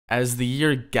As the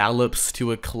year gallops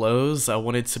to a close, I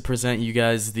wanted to present you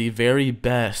guys the very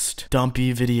best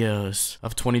Dumpy videos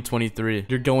of 2023.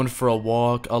 You're going for a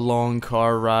walk, a long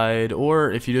car ride, or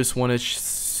if you just want to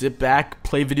sit back,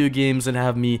 play video games, and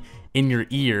have me in your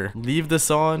ear, leave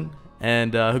this on.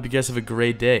 And I hope you guys have a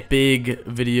great day. Big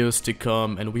videos to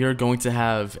come, and we are going to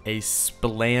have a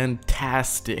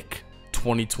splantastic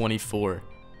 2024.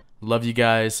 Love you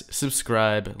guys.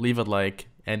 Subscribe, leave a like,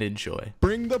 and enjoy.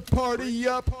 Bring the party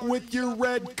up with your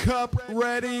red cup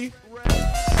ready.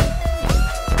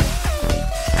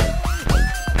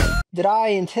 Did I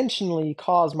intentionally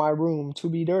cause my room to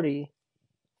be dirty?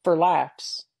 For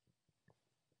laughs?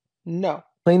 No.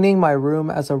 Cleaning my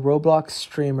room as a Roblox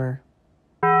streamer.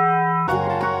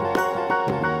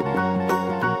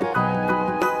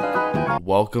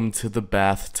 Welcome to the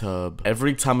bathtub.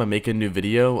 Every time I make a new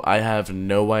video, I have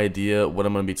no idea what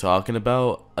I'm gonna be talking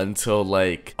about until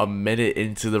like a minute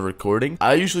into the recording.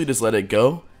 I usually just let it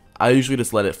go. I usually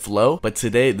just let it flow. But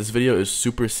today, this video is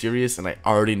super serious and I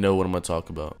already know what I'm gonna talk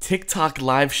about. TikTok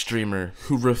live streamer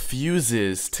who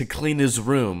refuses to clean his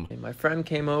room. My friend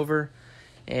came over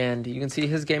and you can see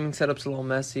his gaming setup's a little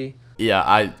messy. Yeah,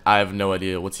 I have no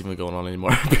idea what's even going on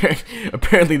anymore.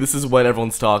 Apparently this is what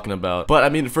everyone's talking about. But I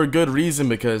mean, for good reason,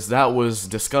 because that was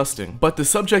disgusting. But the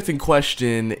subject in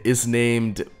question is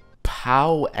named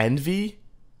Pow Envy?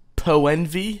 Po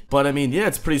Envy? But I mean, yeah,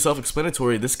 it's pretty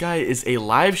self-explanatory. This guy is a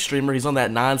live streamer. He's on that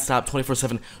non-stop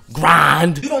 24/7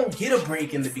 grind. You don't get a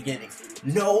break in the beginning.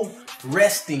 No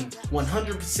resting.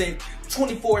 100%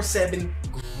 24/7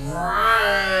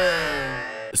 grind.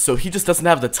 So he just doesn't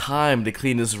have the time to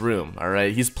clean his room,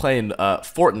 alright? He's playing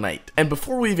Fortnite. And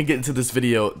before we even get into this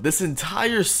video, this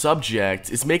entire subject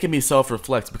is making me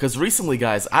self-reflect because recently,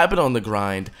 guys, I've been on the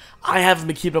grind. I haven't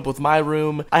been keeping up with my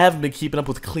room. I haven't been keeping up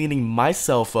with cleaning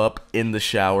myself up in the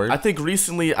shower. I think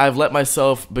recently I've let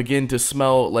myself begin to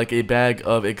smell like a bag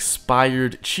of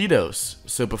expired Cheetos.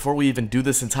 So before we even do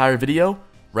this entire video,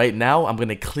 right now I'm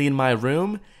gonna clean my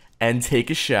room and take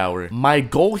a shower. My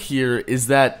goal here is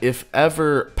that if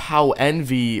ever Pow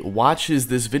Envy watches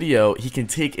this video, he can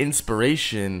take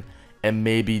inspiration and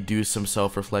maybe do some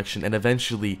self-reflection and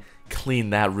eventually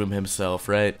clean that room himself,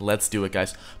 right? Let's do it,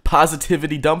 guys.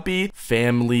 Positivity Dumpy,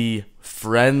 family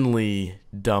friendly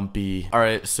Dumpy.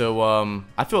 Alright, so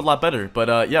I feel a lot better.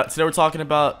 But yeah, today we're talking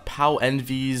about Pow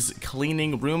Envy's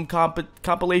cleaning room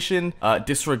compilation,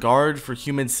 disregard for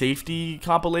human safety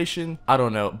compilation. I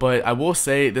don't know, but I will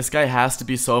say this guy has to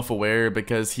be self-aware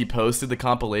because he posted the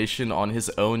compilation on his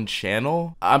own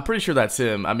channel. I'm pretty sure that's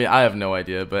him. I mean, I have no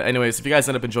idea. But anyways, if you guys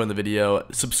end up enjoying the video,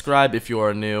 subscribe if you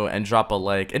are new and drop a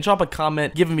like and drop a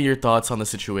comment giving me your thoughts on the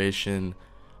situation,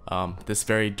 this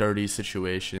very dirty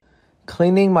situation.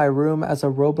 Cleaning my room as a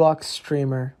Roblox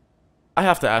streamer. I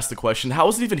have to ask the question, how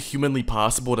is it even humanly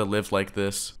possible to live like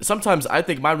this? Sometimes I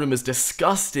think my room is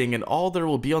disgusting and all there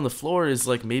will be on the floor is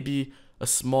like maybe a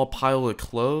small pile of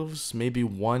clothes, maybe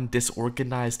one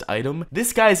disorganized item.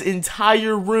 This guy's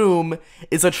entire room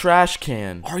is a trash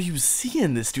can. Are you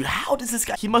seeing this, dude? How does this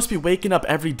guy... He must be waking up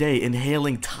every day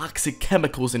inhaling toxic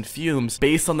chemicals and fumes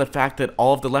based on the fact that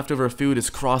all of the leftover food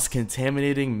is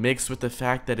cross-contaminating mixed with the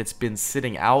fact that it's been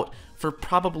sitting out for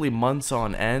probably months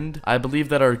on end. I believe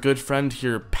that our good friend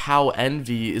here, Pow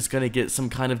Envy, is gonna get some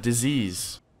kind of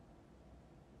disease.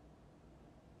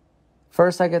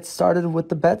 First, I get started with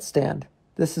the bed stand.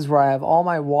 This is where I have all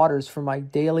my waters for my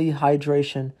daily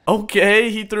hydration. Okay,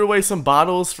 he threw away some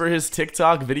bottles for his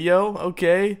TikTok video.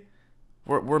 Okay.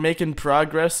 We're making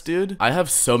progress, dude. I have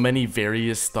so many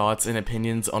various thoughts and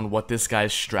opinions on what this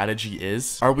guy's strategy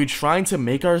is. Are we trying to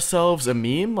make ourselves a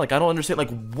meme? Like, I don't understand.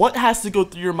 Like, what has to go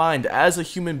through your mind as a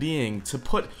human being to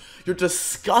put your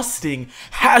disgusting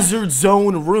hazard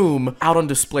zone room out on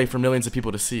display for millions of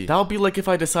people to see? That would be like if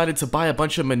I decided to buy a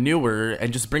bunch of manure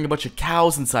and just bring a bunch of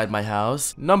cows inside my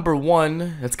house. Number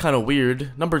one, that's kind of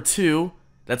weird. Number two,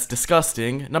 that's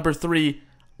disgusting. Number three,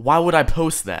 why would I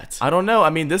post that? I don't know. I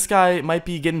mean, this guy might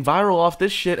be getting viral off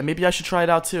this shit, and maybe I should try it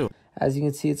out too. As you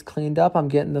can see, it's cleaned up. I'm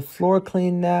getting the floor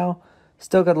cleaned now.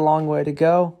 Still got a long way to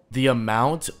go. The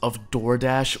amount of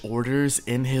DoorDash orders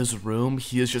in his room,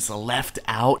 he has just left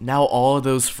out. Now all of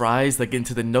those fries that get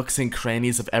into the nooks and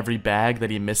crannies of every bag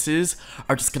that he misses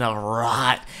are just gonna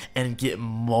rot and get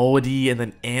moldy, and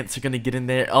then ants are gonna get in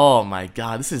there. Oh my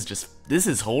god, this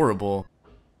is horrible.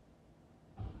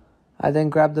 I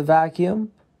then grab the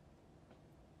vacuum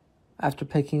after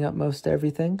picking up most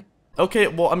everything. Okay,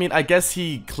 well, I mean, I guess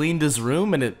he cleaned his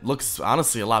room and it looks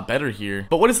honestly a lot better here.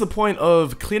 But what is the point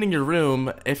of cleaning your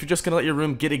room if you're just gonna let your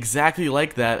room get exactly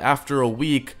like that after a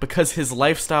week because his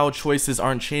lifestyle choices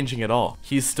aren't changing at all?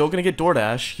 He's still gonna get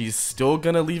DoorDash, he's still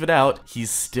gonna leave it out, he's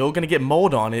still gonna get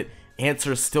mold on it, ants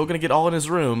are still gonna get all in his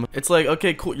room. It's like,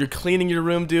 okay, cool, you're cleaning your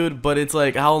room, dude, but it's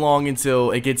like, how long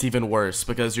until it gets even worse?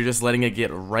 Because you're just letting it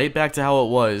get right back to how it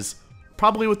was,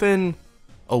 probably within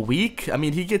a week? I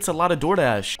mean, he gets a lot of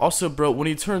DoorDash. Also, bro, when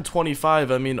you turn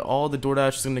 25, I mean, all the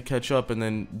DoorDash is gonna catch up, and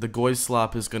then the goy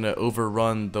slop is gonna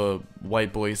overrun the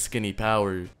white boy skinny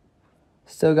power.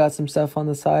 Still got some stuff on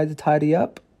the side to tidy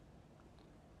up.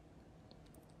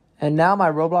 And now my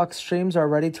Roblox streams are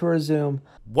ready to resume.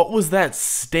 What was that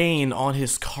stain on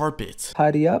his carpet?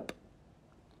 Tidy up.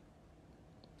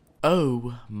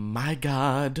 Oh my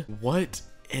god. What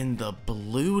in the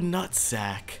blue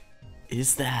nutsack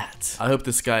is that? I hope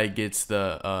this guy gets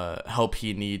the help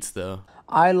he needs though.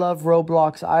 I love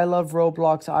Roblox, I love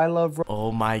Roblox, I love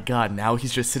Oh my god, now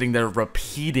he's just sitting there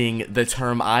repeating the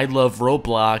term I love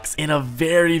Roblox in a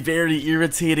very, very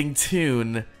irritating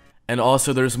tune. And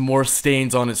also there's more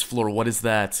stains on his floor. What is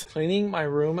that? Cleaning my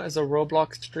room as a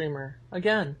Roblox streamer.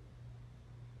 Again.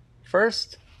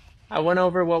 First, I went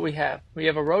over what we have. We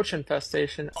have a roach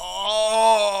infestation.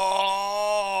 Oh!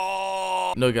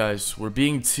 No guys, we're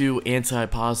being too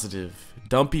anti-positive.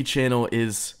 Dumpy channel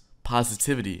is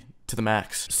positivity to the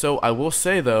max. So I will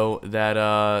say though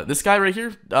that this guy right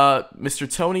here,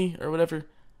 Mr. Tony or whatever,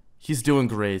 he's doing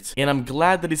great. And I'm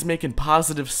glad that he's making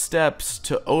positive steps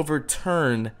to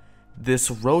overturn this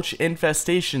roach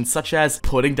infestation, such as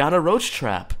putting down a roach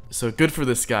trap. So good for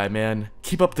this guy, man.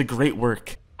 Keep up the great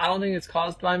work. I don't think it's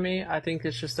caused by me. I think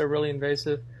it's just they're really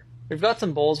invasive. We've got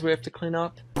some bowls we have to clean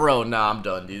up. Bro, nah, I'm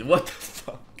done, dude. What the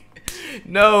fuck?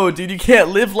 No, dude, you can't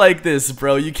live like this,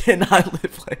 bro. You cannot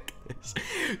live like this.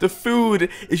 The food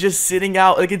is just sitting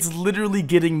out. Like, it's literally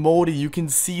getting moldy. You can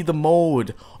see the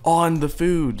mold on the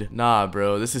food. Nah,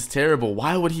 bro, this is terrible.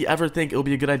 Why would he ever think it would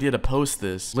be a good idea to post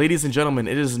this? Ladies and gentlemen,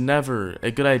 it is never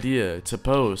a good idea to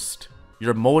post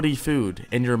your moldy food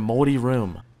in your moldy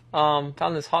room.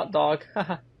 Found this hot dog.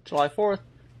 July 4th.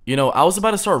 You know, I was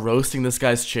about to start roasting this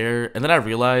guy's chair, and then I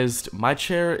realized my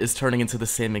chair is turning into the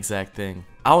same exact thing.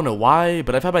 I don't know why,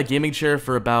 but I've had my gaming chair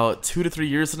for about 2 to 3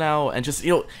 years now, and just, you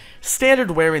know,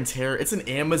 standard wear and tear. It's an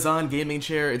Amazon gaming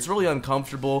chair. It's really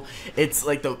uncomfortable. It's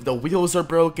like the wheels are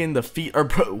broken, the feet are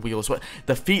wheels, what?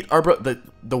 The feet are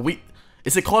the wheel.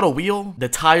 Is it called a wheel? The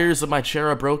tires of my chair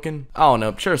are broken. I don't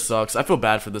know, chair sucks. I feel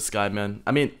bad for this guy, man.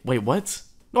 I mean, wait, what?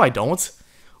 No, I don't.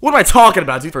 What am I talking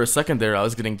about, dude? For a second there, I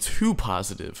was getting too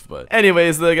positive. But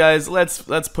anyways, though, guys,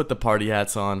 let's put the party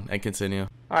hats on and continue.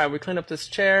 All right, we clean up this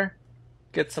chair.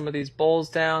 Get some of these bowls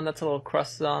down. That's a little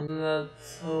crusted on.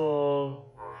 That's a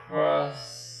little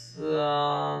crusted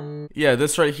on. Yeah,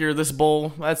 this right here, this bowl,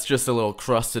 that's just a little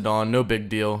crusted on. No big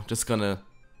deal. Just gonna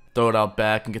throw it out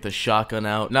back and get the shotgun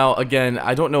out. Now, again,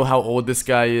 I don't know how old this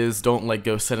guy is. Don't, like,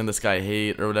 go sending this guy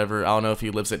hate or whatever. I don't know if he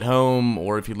lives at home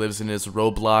or if he lives in his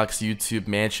Roblox YouTube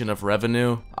mansion of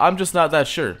revenue. I'm just not that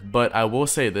sure. But I will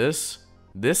say this.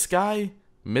 This guy,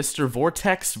 Mr.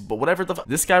 Vortex, but whatever the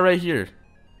this guy right here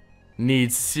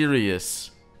needs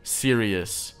serious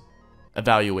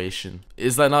evaluation.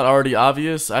 Is that not already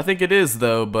obvious? I think it is,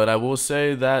 though, but I will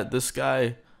say that this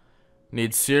guy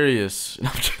needs serious...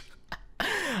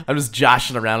 I'm just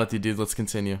joshing around with you, dude. Let's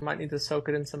continue. Might need to soak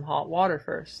it in some hot water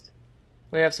first.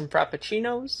 We have some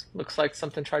frappuccinos. Looks like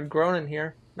something tried growing in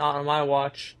here. Not on my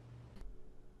watch.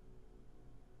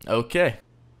 Okay.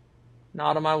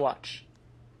 Not on my watch.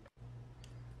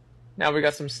 Now we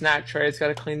got some snack trays.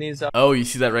 Gotta clean these up. Oh, you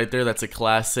see that right there? That's a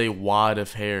class A wad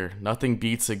of hair. Nothing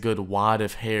beats a good wad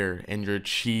of hair in your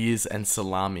cheese and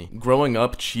salami. Growing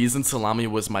up, cheese and salami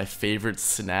was my favorite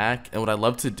snack, and what I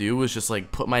loved to do was just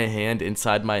like put my hand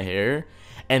inside my hair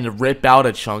and rip out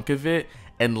a chunk of it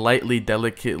and lightly,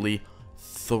 delicately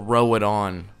throw it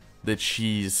on the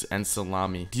cheese and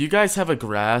salami. Do you guys have a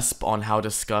grasp on how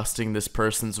disgusting this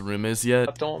person's room is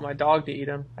yet? Don't want my dog to eat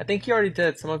him. I think he already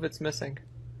did. Some of it's missing.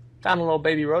 Found a little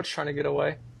baby roach trying to get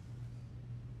away.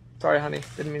 Sorry, honey.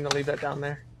 Didn't mean to leave that down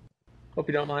there. Hope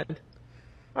you don't mind.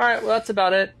 Alright, well, that's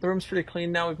about it. The room's pretty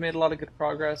clean now. We've made a lot of good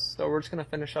progress, so we're just going to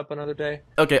finish up another day.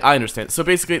 Okay, I understand. So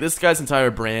basically, this guy's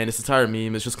entire brand, his entire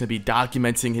meme is just going to be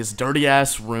documenting his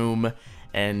dirty-ass room,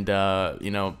 and, you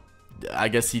know, I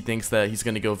guess he thinks that he's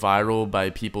going to go viral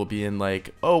by people being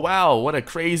like, oh wow, what a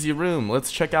crazy room,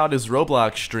 let's check out his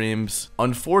Roblox streams.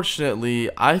 Unfortunately,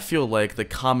 I feel like the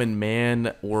common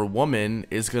man or woman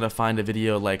is going to find a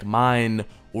video like mine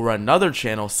or another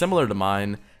channel similar to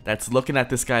mine that's looking at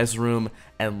this guy's room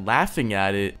and laughing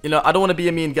at it. You know, I don't want to be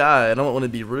a mean guy. I don't want to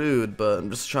be rude, but I'm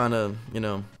just trying to, you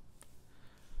know,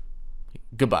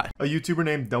 goodbye. A YouTuber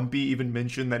named Dumpy even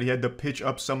mentioned that he had to pitch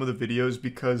up some of the videos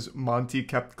because Monty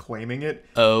kept claiming it.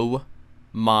 Oh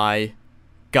my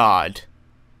god.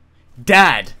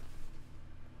 Dad!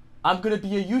 I'm gonna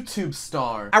be a YouTube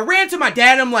star. I ran to my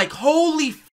dad and I'm like,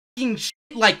 holy fucking shit,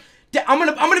 like, I'm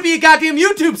gonna be a goddamn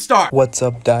YouTube star. What's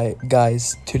up,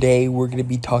 guys? Today we're gonna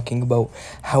be talking about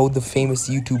how the famous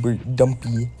YouTuber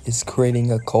Dumpy is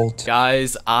creating a cult.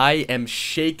 Guys, I am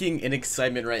shaking in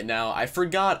excitement right now. I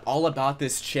forgot all about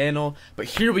this channel, but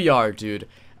here we are, dude.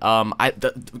 I'm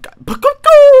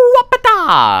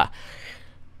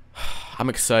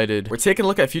excited. We're taking a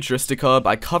look at Futuristic Hub.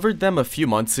 I covered them a few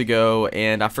months ago,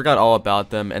 and I forgot all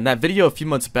about them. And that video a few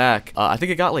months back, I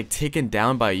think it got, like, taken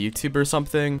down by YouTube or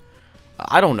something.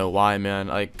 I don't know why, man.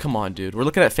 Like, come on, dude. We're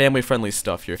looking at family-friendly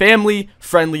stuff here.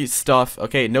 Family-friendly stuff,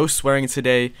 okay? No swearing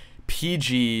today.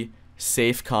 PG,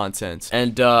 safe content.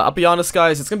 And, I'll be honest,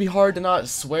 guys, it's gonna be hard to not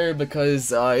swear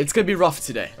because, it's gonna be rough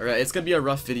today, alright? It's gonna be a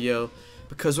rough video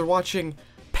because we're watching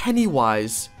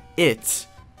Pennywise, It,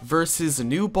 versus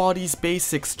New Bodies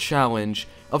Basics Challenge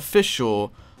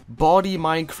official body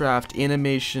Minecraft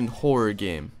animation horror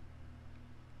game.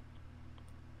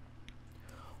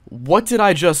 What did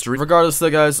I just read? Regardless though,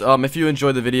 guys, if you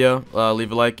enjoyed the video,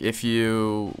 leave a like. If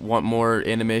you want more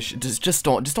animation, just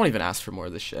don't even ask for more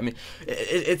of this shit. I mean,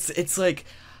 it's like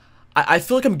I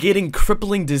feel like I'm getting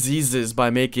crippling diseases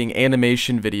by making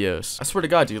animation videos. I swear to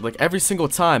God, dude, like every single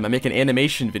time I make an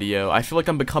animation video, I feel like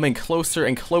I'm becoming closer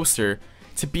and closer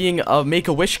to being a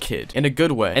Make-A-Wish kid in a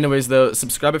good way. Anyways, though,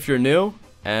 subscribe if you're new,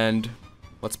 and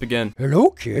let's begin. Hello,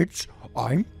 kids.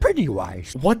 I'm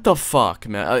Pennywise. What the fuck,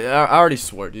 man? I already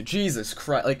swore, dude. Jesus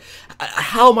Christ. Like,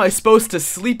 how am I supposed to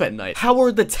sleep at night? How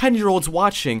are the 10-year-olds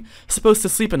watching supposed to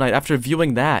sleep at night after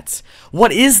viewing that?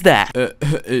 What is that?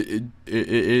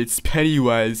 It's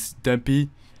Pennywise, Dumpy.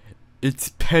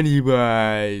 It's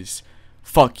Pennywise.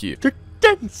 Fuck you. The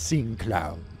dancing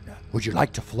clown. Would you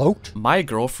like to float? My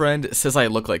girlfriend says I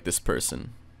look like this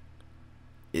person.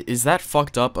 Is that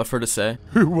fucked up of her to say?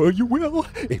 Well, you will,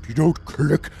 if you don't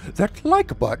click that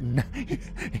like button.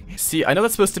 See, I know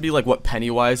that's supposed to be like what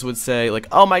Pennywise would say, like,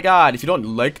 oh my god, if you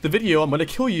don't like the video, I'm gonna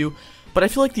kill you. But I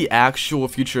feel like the actual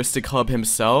Futuristic Hub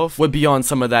himself would be on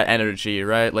some of that energy,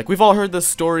 right? Like, we've all heard the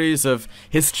stories of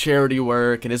his charity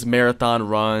work and his marathon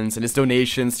runs and his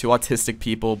donations to autistic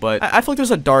people, but I feel like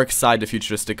there's a dark side to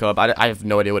Futuristic Hub. I have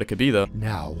no idea what it could be, though.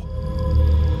 Now.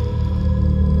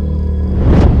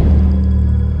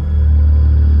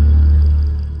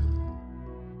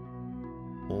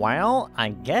 Well, I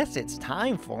guess it's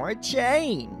time for a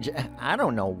change. I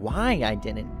don't know why I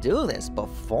didn't do this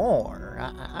before.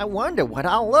 I wonder what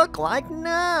I'll look like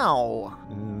now.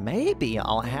 Maybe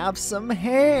I'll have some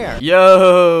hair.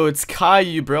 Yo, it's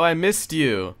Caillou, bro. I missed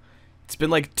you. It's been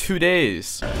like 2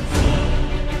 days.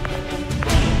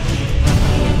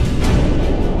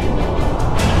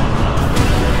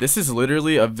 This is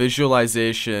literally a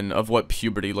visualization of what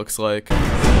puberty looks like.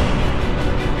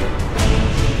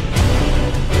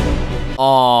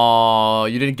 Aw,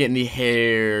 you didn't get any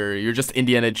hair. You're just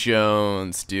Indiana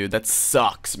Jones, dude. That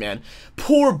sucks, man.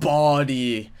 Poor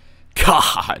Baldy.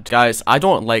 God. Guys, I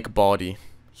don't like Baldy.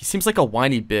 He seems like a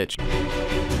whiny bitch.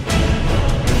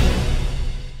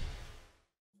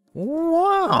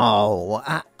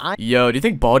 Whoa. Yo, do you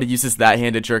think Baldy uses that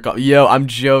hand to jerk off? Yo, I'm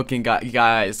joking,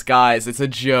 guys, it's a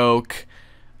joke.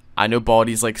 I know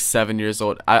Baldy's like 7 years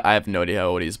old. I have no idea how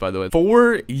old he is, by the way.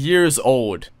 4 years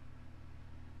old.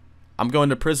 I'm going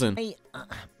to prison. Hey,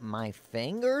 my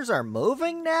fingers are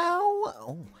moving now?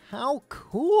 Oh, how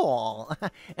cool.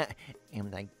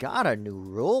 And I got a new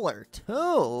ruler, too.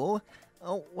 Oh,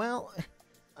 well,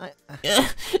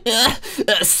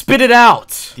 spit it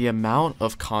out! The amount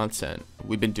of content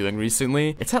we've been doing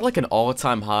recently, it's at like an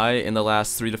all-time high in the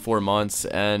last 3 to 4 months,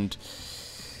 and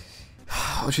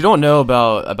what you don't know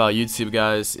about YouTube,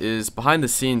 guys, is behind the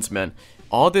scenes, man,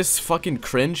 all this fucking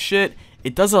cringe shit,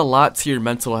 it does a lot to your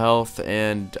mental health,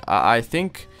 and I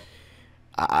think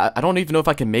I don't even know if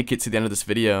I can make it to the end of this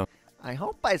video. I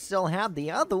hope I still have the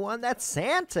other one that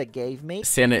Santa gave me.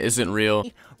 Santa isn't real.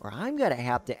 Or I'm gonna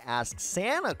have to ask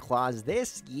Santa Claus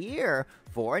this year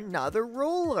for another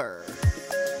ruler.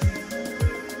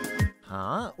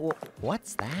 Huh?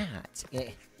 What's that?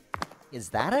 Is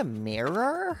that a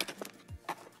mirror?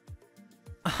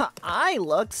 I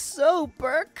look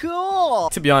super cool!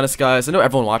 To be honest, guys, I know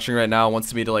everyone watching right now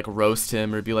wants me to, like, roast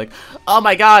him or be like, oh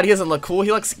my god, he doesn't look cool,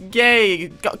 he looks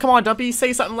gay, come on, Dumpy,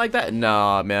 say something like that.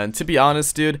 Nah, man, to be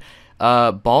honest, dude,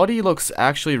 Baldy looks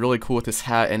actually really cool with his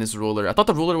hat and his ruler. I thought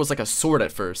the ruler was like a sword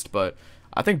at first, but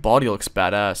I think Baldy looks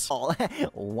badass. Oh,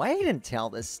 wait until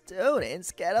the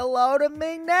students get a load of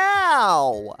me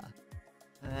now.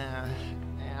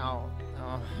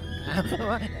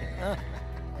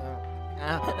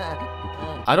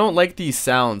 I don't like these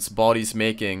sounds Baldy's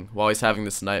making while he's having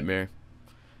this nightmare.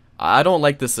 I don't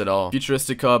like this at all.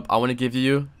 Futuristic Cub, I want to give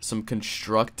you some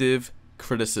constructive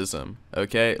criticism,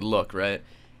 okay? Look, right?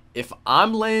 If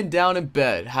I'm laying down in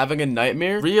bed having a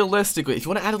nightmare, realistically, if you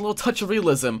want to add a little touch of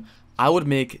realism, I would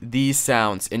make these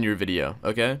sounds in your video,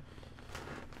 okay?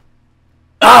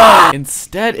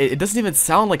 Instead, it doesn't even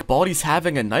sound like Baldy's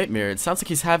having a nightmare. It sounds like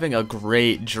he's having a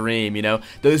great dream, you know?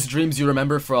 Those dreams you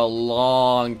remember for a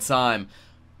long time.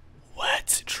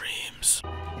 Wet dreams.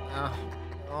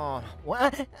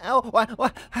 What? Oh,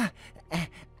 what?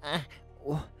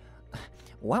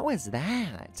 What was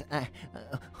that?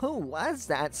 Who was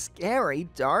that scary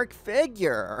dark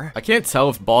figure? I can't tell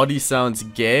if Baldy sounds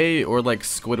gay or like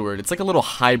Squidward. It's like a little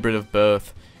hybrid of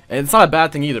both. And it's not a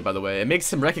bad thing either, by the way. It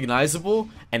makes him recognizable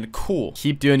and cool.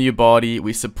 Keep doing you, Baldy.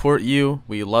 We support you.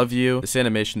 We love you. This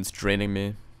animation's draining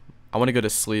me. I want to go to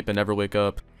sleep and never wake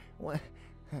up. What?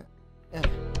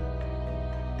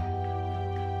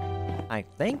 I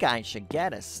think I should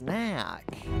get a snack.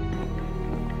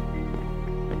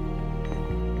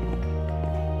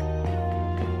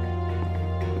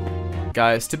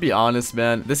 Guys, to be honest,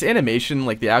 man, this animation,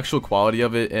 like the actual quality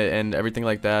of it and everything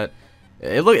like that,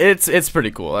 it's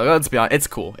pretty cool. Let's be honest,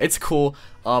 it's cool.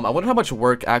 I wonder how much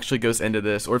work actually goes into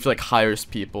this, or if it like hires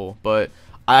people. But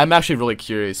I'm actually really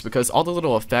curious because all the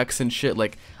little effects and shit,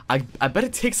 like I bet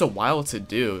it takes a while to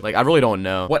do. Like I really don't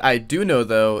know. What I do know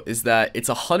though is that it's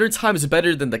 100 times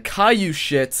better than the Caillou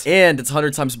shit, and it's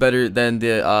 100 times better than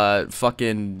the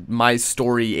fucking My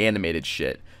Story animated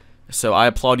shit. So I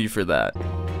applaud you for that.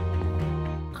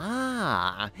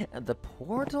 The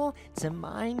portal to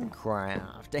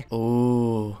Minecraft.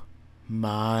 Oh,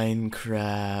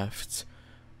 Minecraft,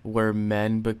 where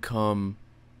men become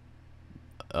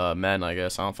men, I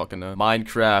guess. I don't fucking know.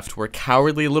 Minecraft, where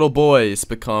cowardly little boys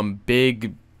become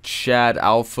big Chad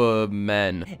alpha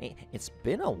men. It's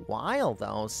been a while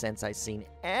though since I've seen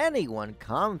anyone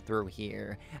come through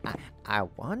here. I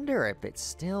wonder if it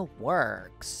still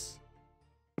works.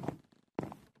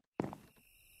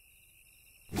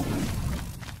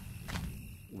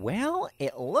 Well,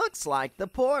 it looks like the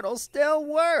portal still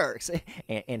works,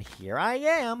 and here I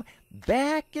am,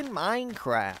 back in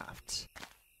Minecraft.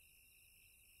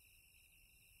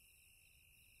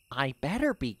 I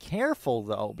better be careful,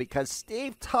 though, because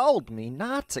Steve told me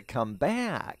not to come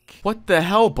back. What the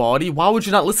hell, Baldy? Why would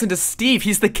you not listen to Steve?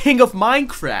 He's the king of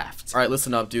Minecraft! Alright,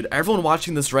 listen up, dude. Everyone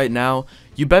watching this right now,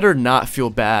 you better not feel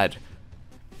bad.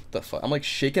 The fuck? I'm like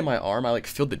shaking my arm. I like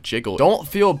feel the jiggle. Don't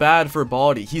feel bad for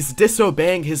Baldy. He's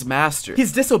disobeying his master.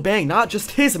 He's disobeying not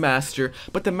just his master,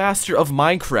 but the master of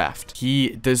Minecraft. He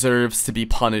deserves to be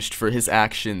punished for his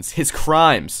actions, his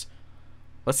crimes.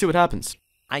 Let's see what happens.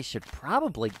 I should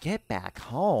probably get back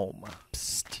home.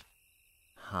 Psst.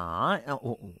 Huh?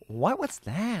 What was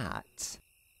that?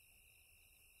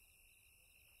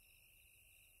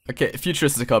 Okay,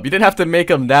 Futuristic Hub, you didn't have to make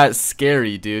him that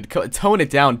scary, dude. Tone it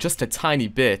down just a tiny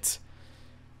bit.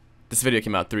 This video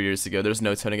came out 3 years ago. There's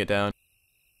no toning it down.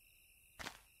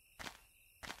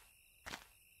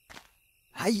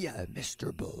 Hiya,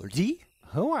 Mr. Baldy.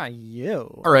 Who are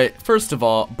you? Alright, first of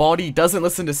all, Baldy doesn't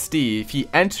listen to Steve. He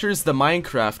enters the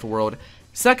Minecraft world.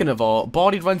 Second of all,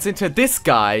 Baldy runs into this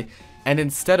guy, and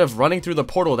instead of running through the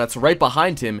portal that's right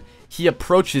behind him, he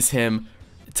approaches him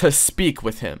to speak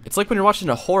with him. It's like when you're watching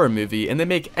a horror movie and they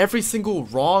make every single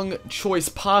wrong choice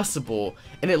possible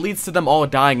and it leads to them all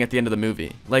dying at the end of the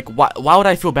movie. Like, why would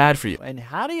I feel bad for you? And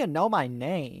how do you know my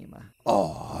name?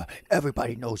 Oh,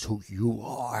 everybody knows who you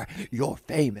are. You're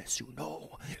famous, you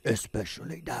know,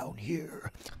 especially down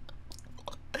here.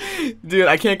 Dude,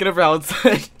 I can't get over how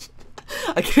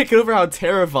I can't get over how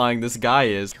terrifying this guy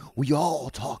is. We all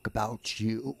talk about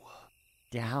you.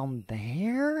 Down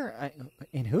there?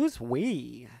 And who's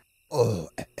we?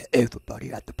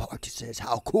 Everybody at the party says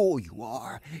how cool you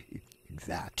are. In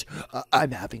fact,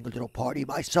 I'm having a little party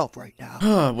myself right now.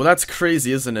 Well, that's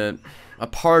crazy, isn't it? A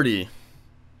party.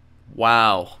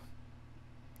 Wow.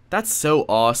 That's so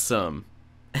awesome.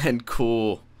 And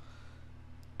cool.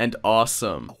 And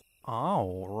awesome.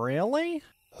 Oh, really?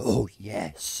 Oh,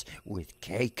 yes. With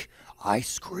cake,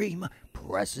 ice cream,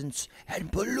 presents,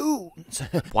 and balloons.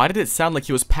 Why did it sound like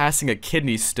he was passing a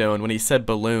kidney stone when he said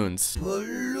balloons?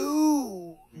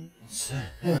 Balloons.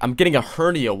 I'm getting a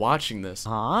hernia watching this.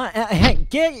 Huh?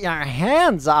 Get your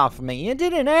hands off me. You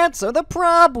didn't answer the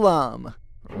problem.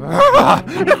 Today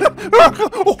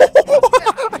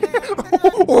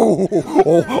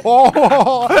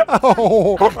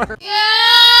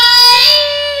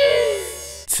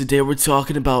we're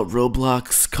talking about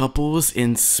Roblox couples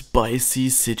in spicy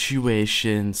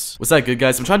situations. Was that good,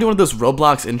 guys? I'm trying to do one of those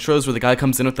Roblox intros where the guy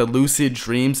comes in with the Lucid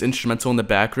Dreams instrumental in the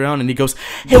background and he goes,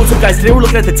 "Hey, what's up, guys? Today we're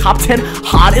looking at the top 10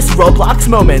 hottest Roblox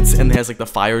moments," and it has like the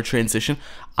fire transition.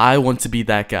 I want to be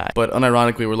that guy. But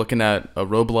unironically, we're looking at a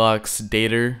Roblox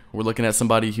dater. We're looking at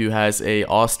somebody who has a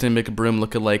Austin McBroom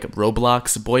lookalike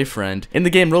Roblox boyfriend in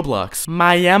the game Roblox.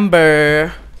 My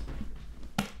Ember.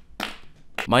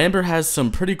 My Ember has some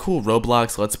pretty cool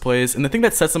Roblox Let's Plays, and the thing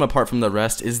that sets them apart from the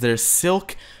rest is their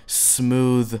silk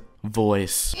smooth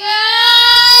voice. Guys!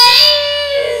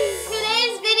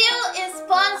 Today's video is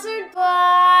sponsored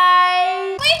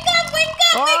by... Wake up, wake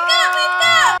up, wake up, wake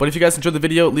up! But if you guys enjoyed the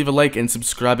video, leave a like and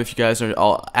subscribe if you guys are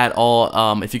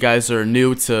if you guys are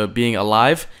new to being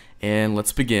alive, and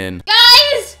let's begin.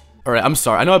 Guys! Alright, I'm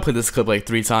sorry. I know I played this clip like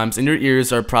 3 times, and your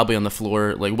ears are probably on the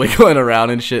floor, like, wiggling around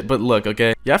and shit, but look,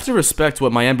 okay? You have to respect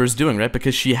what my Ember's doing, right?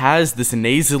 Because she has this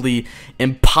nasally,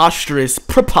 preposterous,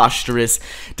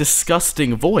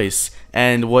 disgusting voice,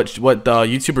 and what the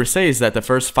YouTubers say is that the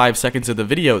first 5 seconds of the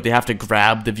video, they have to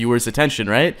grab the viewer's attention,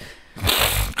 right?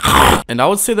 And I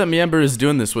would say that my Ember is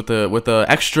doing this with a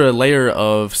extra layer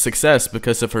of success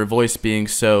because of her voice being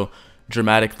so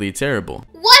dramatically terrible.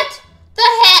 What the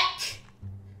heck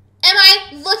am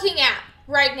I looking at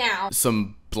right now?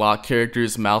 Some block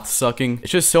characters mouth sucking.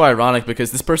 It's just so ironic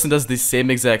because this person does the same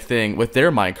exact thing with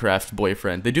their Minecraft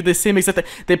boyfriend. They do the same exact thing.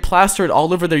 They plaster it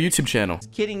all over their YouTube channel.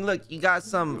 Just kidding. Look, you got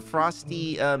some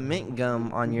frosty mint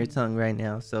gum on your tongue right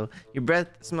now, so your breath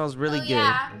smells really good.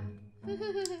 Yeah.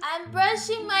 I'm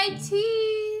brushing my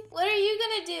teeth. What are you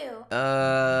gonna do?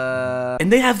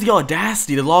 And they have the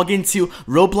audacity to log into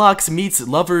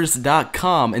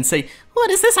robloxmeetslovers.com and say,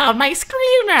 "What is this on my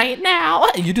screen right now?"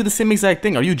 And you do the same exact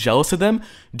thing. Are you jealous of them?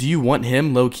 Do you want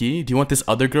him low-key? Do you want this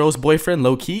other girl's boyfriend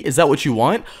low-key? Is that what you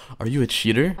want? Are you a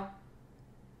cheater?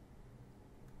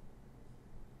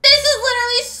 This is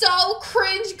literally so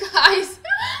cringe, guys.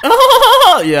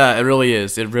 Yeah, it really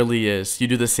is. It really is. You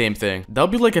do the same thing. That would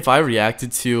be like if I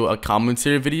reacted to a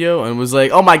commentary video and was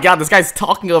like, "Oh my god, this guy's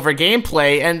talking over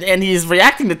gameplay and he's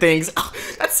reacting to things." Oh,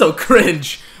 that's so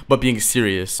cringe. But being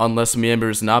serious. Unless my Ember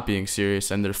is not being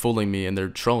serious and they're fooling me and they're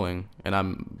trolling and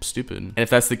I'm stupid. And if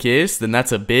that's the case, then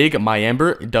that's a big my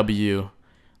Ember W.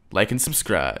 Like and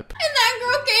subscribe. And that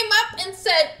girl came up and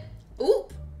said,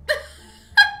 "Oop."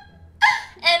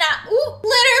 And oop.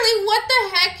 Literally, what the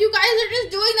heck? You guys are just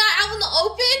doing that out in the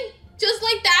open? Just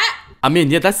like that? I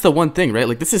mean, yeah, that's the one thing, right?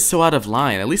 Like, this is so out of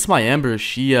line. At least my Ember,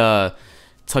 she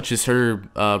touches her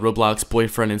Roblox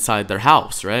boyfriend inside their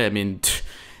house, right? I mean,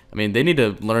 they need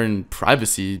to learn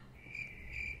privacy.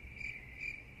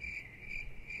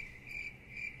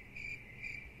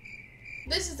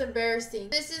 This is embarrassing.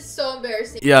 This is so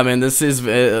embarrassing. Yeah, man, this is,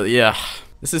 yeah.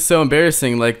 This is so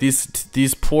embarrassing. Like,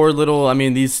 these poor little,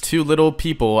 these 2 little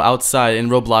people outside in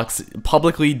Roblox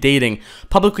publicly dating,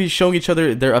 publicly showing each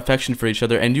other their affection for each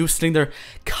other, and you sitting there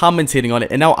commentating on it,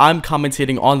 and now I'm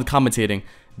commentating on the commentating.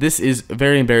 This is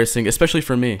very embarrassing, especially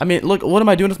for me. I mean, look, what am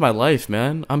I doing with my life,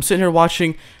 man? I'm sitting here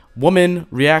watching women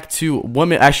react to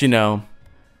women. Actually, no.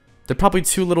 They're probably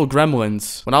 2 little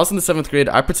gremlins. When I was in the 7th grade,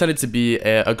 I pretended to be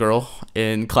a girl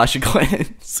in Clash of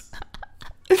Clans.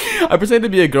 I pretended to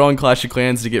be a girl in Clash of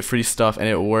Clans to get free stuff, and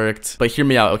it worked. But hear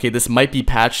me out, okay? This might be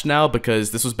patched now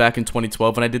because this was back in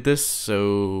 2012 when I did this,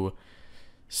 so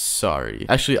sorry.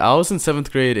 Actually, I was in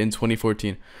 7th grade in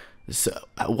 2014. So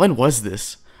when was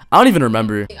this? I don't even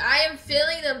remember. I am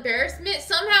feeling the embarrassment.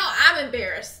 Somehow I'm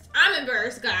embarrassed. I'm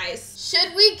embarrassed, guys.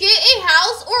 Should we get a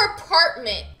house or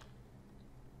apartment?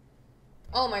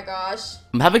 Oh my gosh.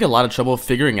 I'm having a lot of trouble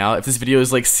figuring out if this video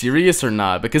is like serious or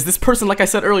not, because this person, like I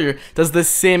said earlier, does the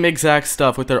same exact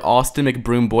stuff with their Austin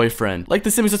McBroom boyfriend. Like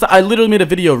the same exact stuff. I literally made a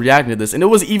video reacting to this, and it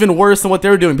was even worse than what they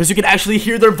were doing because you can actually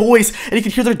hear their voice and you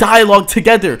can hear their dialogue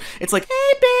together. It's like,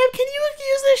 "Hey babe, can you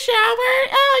use the shower?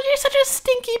 Oh, you're such a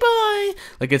stinky boy."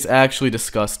 Like, it's actually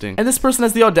disgusting. And this person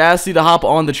has the audacity to hop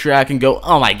on the track and go,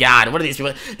 "Oh my god, what are these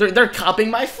people? They're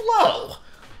copying my flow."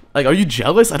 Like, are you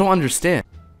jealous? I don't understand.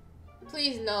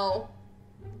 Please no.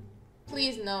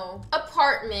 Please no.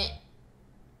 Apartment.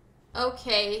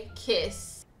 Okay,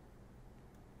 kiss.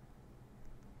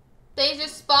 They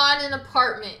just spawned an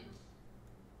apartment.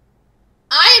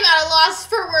 I am at a loss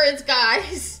for words,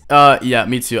 guys. Yeah,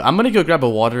 me too. I'm gonna go grab a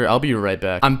water. I'll be right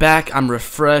back. I'm back, I'm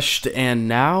refreshed, and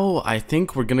now I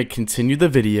think we're gonna continue the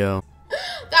video.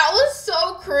 That was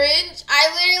so cringe. I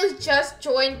literally just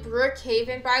joined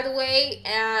Brookhaven, by the way,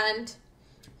 and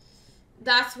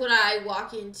that's what I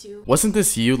walk into. Wasn't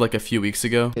this you like a few weeks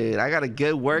ago? Dude, I got a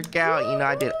good workout. You know,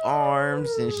 I did arms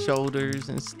and shoulders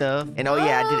and stuff. And oh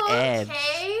yeah, I did abs.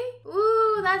 Okay.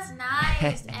 Ooh, that's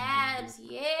nice. Abs,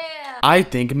 yeah. I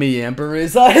think me Amber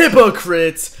is a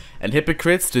hypocrite, and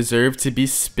hypocrites deserve to be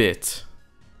spit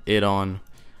it on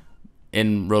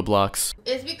in Roblox.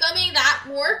 It's becoming that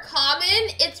more common.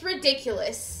 It's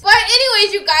ridiculous. But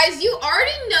anyways, you guys, you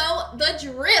already know the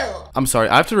drill. I'm sorry,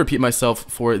 I have to repeat myself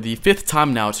for the 5th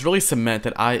time now to really cement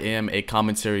that I am a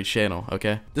commentary channel,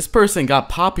 okay? This person got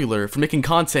popular for making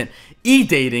content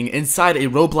e-dating inside a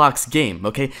Roblox game,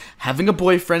 okay? Having a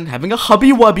boyfriend, having a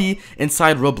hubby-wubby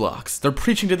inside Roblox. They're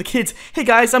preaching to the kids, hey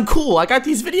guys, I'm cool. I got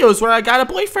these videos where I got a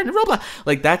boyfriend in Roblox.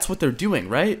 Like, that's what they're doing,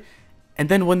 right? And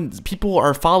then when people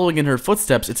are following in her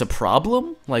footsteps, it's a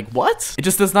problem? Like, what? It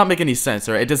just does not make any sense,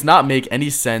 right? It does not make any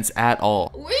sense at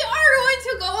all. We are going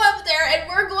to go up there and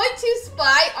we're going to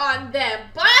spy on them,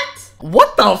 but...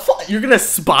 What the fuck? You're gonna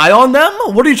spy on them?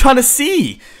 What are you trying to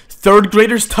see? 3rd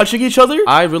graders touching each other?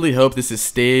 I really hope this is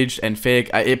staged and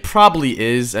fake. It probably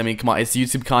is. I mean, come on, it's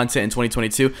YouTube content in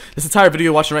 2022. This entire video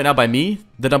you're watching right now by me,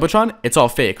 the Dumpatron, it's all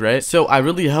fake, right? So I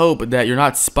really hope that you're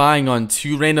not spying on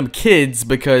 2 random kids,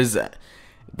 because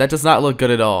that does not look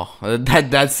good at all.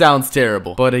 That sounds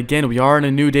terrible. But again, we are in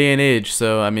a new day and age,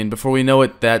 so I mean, before we know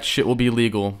it, that shit will be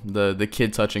legal. The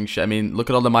kid touching shit. I mean, look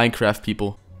at all the Minecraft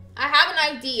people. I have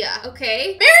an idea,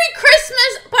 okay? Merry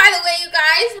Christmas, by the way, you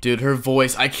guys! Dude, her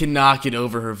voice, I cannot get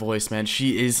over her voice, man.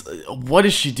 She is, what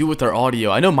does she do with her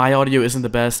audio? I know my audio isn't the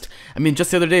best. I mean,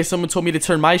 just the other day, someone told me to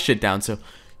turn my shit down, so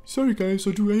sorry guys,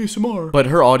 I do ASMR. But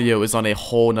her audio is on a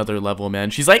whole nother level, man.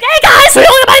 She's like, hey guys, we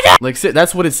only my like,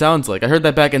 that's what it sounds like. I heard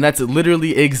that back, and that's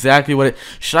literally exactly what it...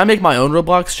 Should I make my own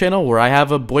Roblox channel where I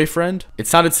have a boyfriend? It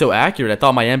sounded so accurate. I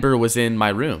thought my Amber was in my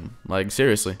room. Like,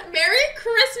 seriously. Merry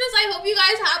Christmas. I hope you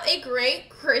guys have a great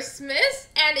Christmas.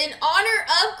 And in honor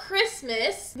of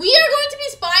Christmas, we are going to be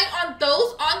spying on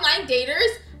those online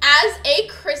daters as a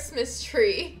Christmas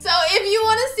tree. So if you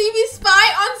want to see me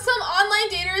spy on some online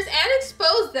daters and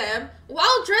expose them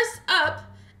while dressed up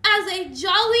as a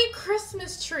jolly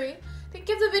Christmas tree, then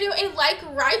give the video a like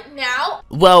right now.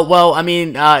 Well, I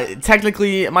mean,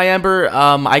 technically, my Amber,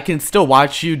 I can still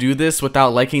watch you do this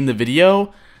without liking the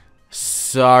video.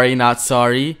 Sorry, not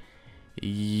sorry.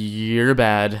 You're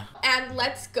bad. And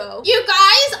let's go. You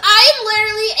guys, I am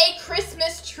literally a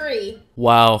Christmas tree.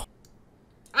 Wow.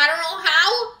 I don't know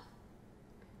how,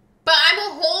 but I'm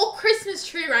a whole Christmas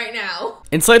tree right now.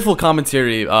 Insightful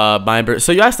commentary, my Amber.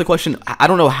 So you asked the question, I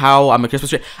don't know how I'm a Christmas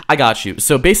tree. I got you.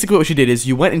 So basically what you did is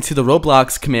you went into the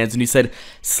Roblox commands and you said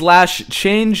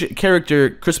 /change character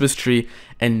Christmas tree,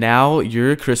 and now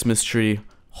you're a Christmas tree.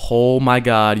 Oh my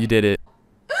god, you did it.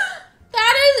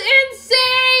 That is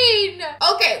insane!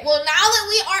 Okay, well now that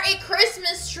we are a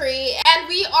Christmas tree and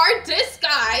we are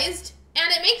disguised, and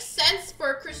it makes sense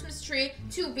for a Christmas tree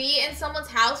to be in someone's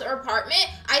house or apartment,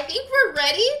 I think we're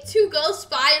ready to go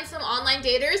spy on some online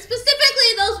daters,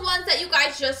 specifically those ones that you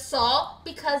guys just saw,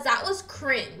 because that was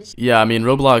cringe. Yeah, I mean,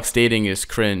 Roblox dating is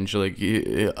cringe. Like,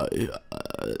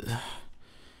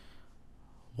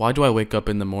 why do I wake up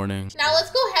in the morning? Now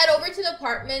let's go head over to the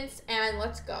apartments and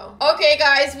let's go. Okay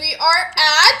guys, we are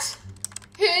at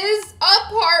his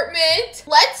apartment.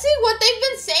 Let's see what they've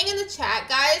been saying in the chat,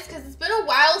 guys, because it's been a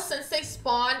while since they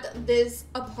spawned this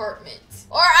apartment.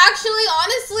 Or actually,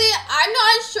 honestly, I'm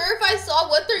not sure if I saw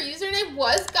what their username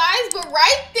was, guys, but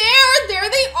right there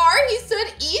they are. He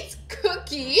said eat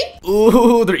cookie.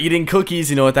 Ooh, they're eating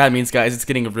cookies. You know what that means, guys. It's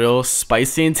getting real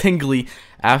spicy and tingly.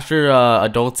 After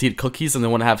adults eat cookies and they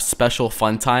want to have special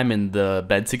fun time in the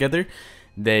bed together,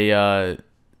 they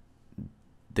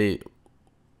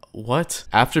what?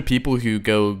 After people who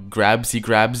go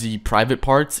grabsy private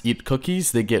parts eat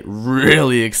cookies, they get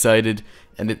really excited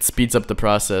and it speeds up the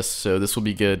process, so this will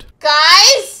be good.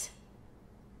 Guys,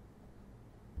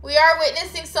 we are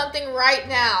witnessing something right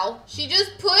now. She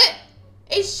just put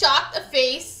a shocked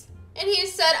face and he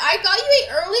said, I got you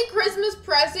an early Christmas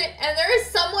present, and there is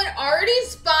someone already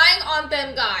spying on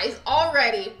them, guys,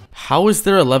 already. How is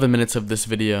there 11 minutes of this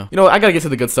video? You know what, I gotta get to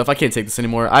the good stuff. I can't take this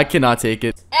anymore. I cannot take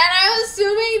it. And I'm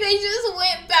assuming they just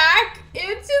went back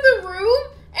into the room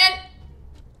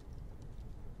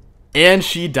and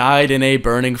she died in a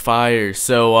burning fire.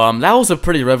 So that was a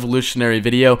pretty revolutionary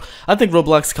video. I think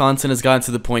Roblox content has gotten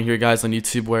to the point here, guys, on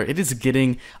YouTube where it is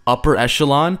getting upper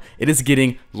echelon. It is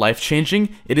getting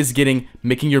life-changing. It is getting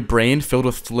making your brain filled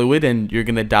with fluid and you're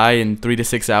gonna die in 3 to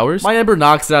 6 hours. My Amber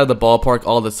knocks it out of the ballpark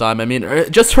all the time. I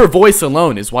mean, just her voice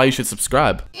alone is why you should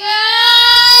subscribe.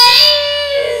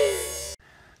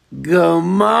 Good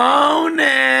morning.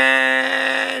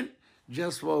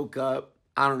 Just woke up.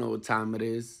 I don't know what time it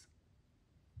is.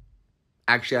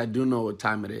 Actually, I do know what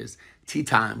time it is. Tea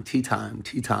time, tea time,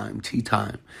 tea time, tea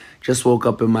time. Just woke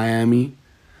up in Miami.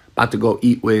 About to go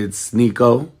eat with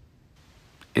Nico.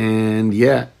 And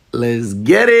yeah, let's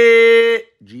get it.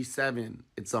 G7,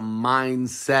 it's a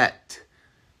mindset.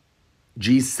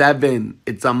 G7,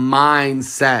 it's a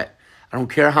mindset. I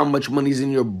don't care how much money's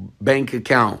in your bank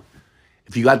account.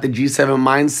 If you got the G7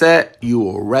 mindset, you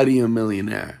already a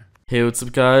millionaire. Hey, what's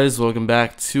up, guys? Welcome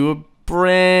back to a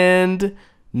brand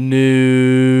new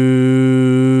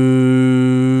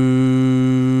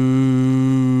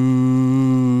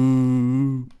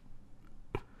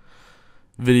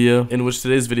video, in which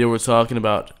today's video we're talking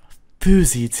about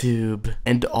FouseyTube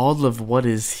and all of what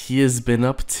he has been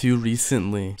up to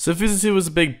recently. So FouseyTube was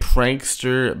a big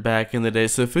prankster back in the day.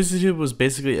 So FouseyTube was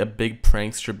basically a big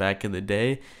prankster back in the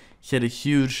day. He had a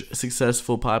huge,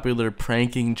 successful, popular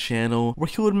pranking channel where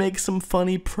he would make some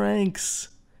funny pranks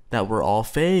that were all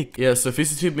fake. Yeah, so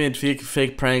FouseyTube made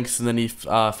fake pranks, and then he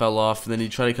fell off, and then he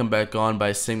tried to come back on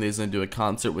by saying that he's gonna do a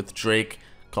concert with Drake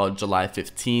called July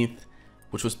 15th,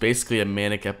 which was basically a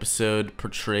manic episode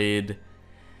portrayed.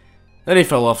 Then he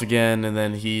fell off again, and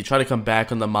then he tried to come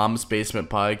back on the Mom's Basement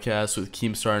podcast with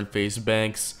Keemstar and Face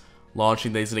Banks,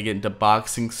 launching that he's gonna get into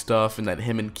boxing stuff, and that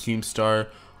him and Keemstar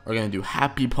are gonna do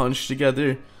Happy Punch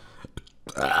together.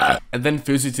 And then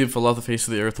FouseyTube fell off the face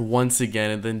of the earth once again,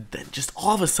 and then just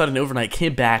all of a sudden overnight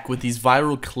came back with these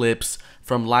viral clips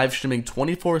from live streaming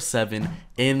 24/7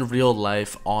 in real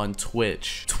life on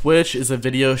Twitch. Twitch is a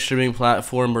video streaming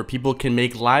platform where people can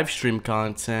make live stream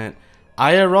content.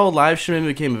 IRL live streaming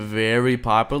became very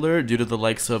popular due to the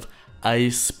likes of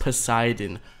Ice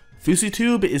Poseidon.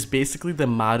 FouseyTube is basically the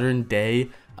modern day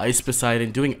Ice Poseidon,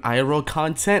 doing IRL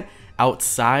content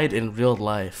outside in real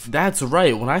life. That's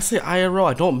right, when I say IRL,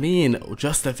 I don't mean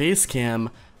just a face cam.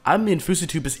 I mean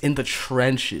FouseyTube is in the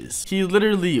trenches. He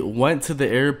literally went to the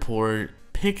airport,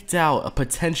 picked out a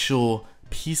potential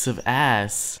piece of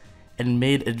ass, and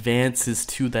made advances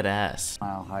to that ass.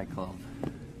 Mile High Club.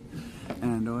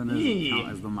 And no one doesn't count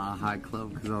as the Mile High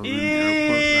Club because I was in the airport,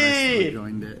 but I still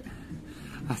joined it.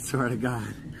 I swear to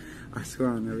God. I swear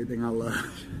on everything I love.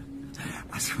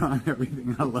 I swear on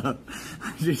everything I love.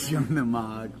 I just joined the Mile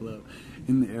High Club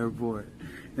in the airport,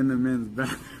 in the men's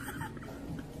bathroom.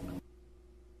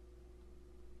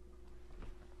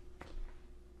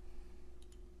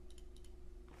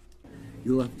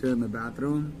 You left her in the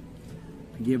bathroom?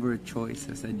 I gave her a choice.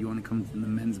 I said, you want to come to the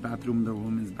men's bathroom or the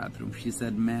women's bathroom? She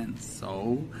said men's,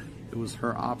 so it was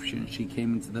her option. She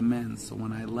came into the men's, so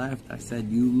when I left, I said,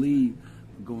 you leave.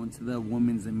 Go into the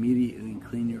women's immediately and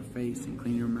clean your face and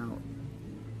clean your mouth.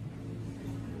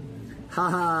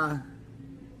 Haha.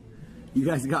 You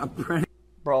guys got pranked.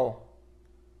 Bro,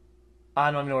 I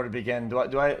don't even know where to begin. Do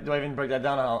I even break that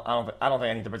down? I don't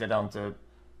think I need to break that down to.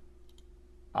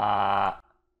 I'm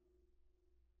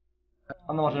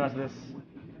not watching the rest of this.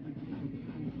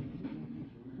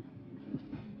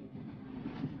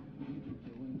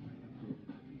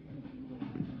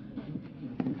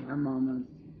 Hi, mama.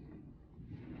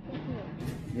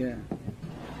 Yeah.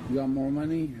 You got more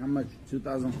money? How much?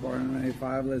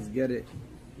 2,495. Let's get it.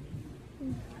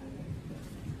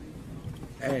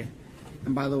 Hey,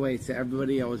 and by the way, to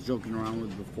everybody I was joking around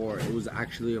with before, it was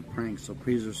actually a prank, so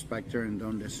please respect her and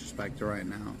don't disrespect her right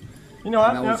now. You know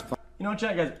what? You know what,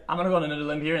 chat, guys? I'm gonna go on another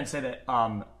limb here and say that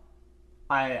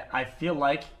I feel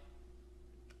like,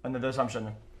 under the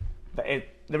assumption that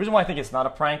the reason why I think it's not a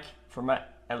prank for my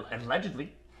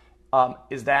allegedly,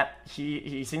 is that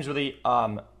he seems really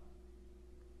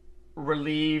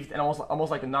relieved and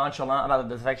almost like nonchalant about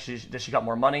the fact that she got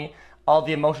more money. All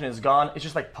the emotion is gone. It's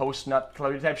just like post-nut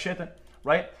clarity type shit,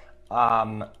 right?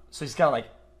 So he's kind of like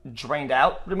drained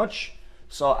out pretty much.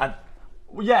 So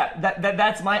yeah,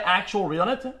 that's my actual read on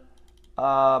it.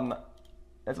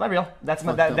 That's my real. That's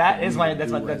my that's my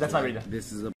read.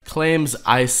 This is a claims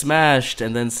I smashed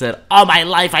and then said, all my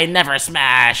life I never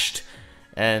smashed.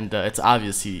 And it's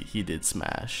obvious he did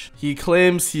smash. He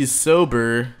claims he's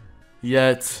sober,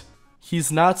 yet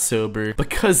he's not sober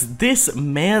because this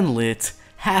manlet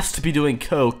has to be doing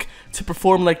coke to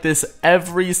perform like this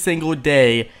every single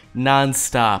day,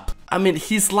 non-stop. I mean,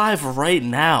 he's live right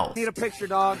now. Need a picture,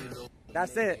 dog.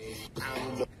 That's it.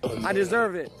 I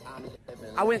deserve it.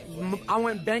 I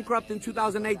went bankrupt in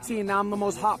 2018. Now I'm the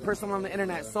most hot person on the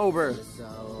internet, sober.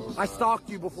 I stalked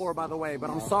you before, by the way, but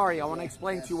I'm sorry. I want to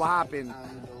explain to you what happened.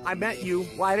 I met you.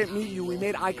 Well, I didn't meet you. We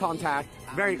made eye contact.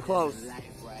 Very close.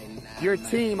 Your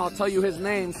team, I'll tell you his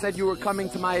name, said you were coming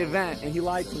to my event, and he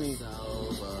lied to me.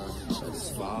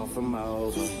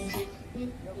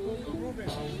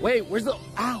 Wait, where's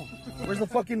the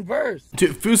fucking verse?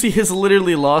 Dude, Fuzi has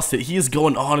literally lost it. He is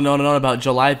going on and on and on about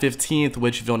July 15th,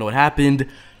 which if you don't know what happened,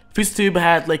 FuziTube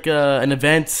had like an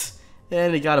event,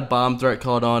 and he got a bomb threat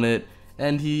called on it,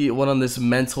 and he went on this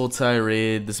mental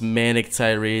tirade, this manic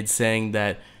tirade, saying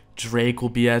that Drake will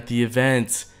be at the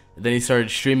event. And then he started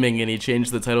streaming, and he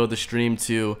changed the title of the stream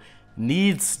to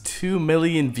 "Needs 2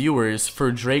 million viewers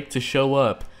for Drake to show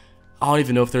up." I don't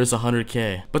even know if there's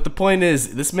 100K. But the point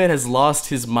is, this man has lost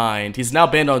his mind. He's now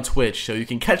banned on Twitch, so you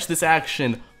can catch this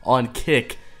action on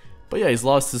Kick. But yeah, he's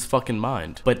lost his fucking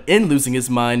mind. But in losing his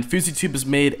mind, FuziTube has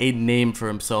made a name for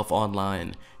himself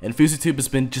online. And FuziTube has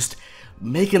been just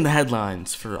making the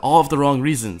headlines for all of the wrong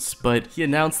reasons. But he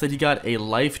announced that he got a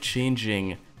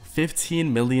life-changing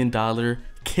 $15 million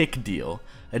Kick deal.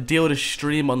 A deal to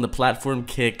stream on the platform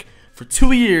Kick for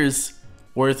 2 years,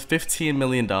 worth $15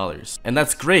 million. And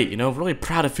that's great, you know, really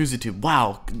proud of FuziTube.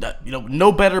 Wow, you know,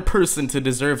 no better person to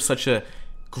deserve such a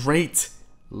great,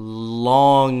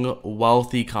 long,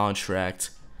 wealthy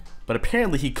contract. But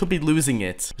apparently he could be losing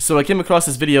it. So I came across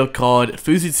this video called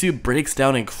 "FuziTube Breaks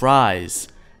Down and Cries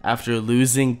After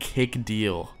Losing Kick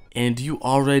Deal." And you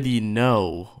already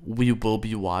know we will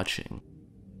be watching.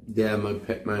 Yeah, my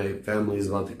family is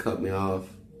about to cut me off.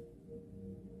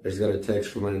 I just got a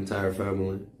text from my entire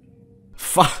family.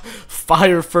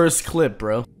 Fire first clip,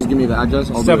 bro. Just give me the address.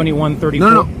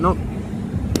 7134. No.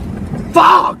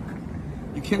 Fuck!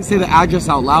 You can't say the address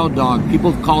out loud, dog.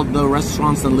 People call the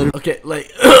restaurants and literally. Okay,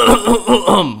 like,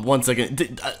 1 second.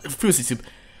 FuziTube,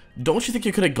 don't you think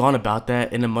you could have gone about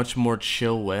that in a much more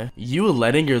chill way? You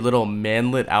letting your little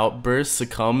manlet outburst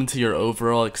succumb to your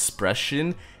overall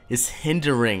expression is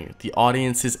hindering the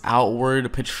audience's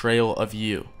outward portrayal of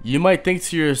you. You might think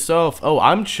to yourself, oh,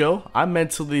 I'm chill, I'm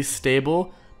mentally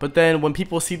stable, but then when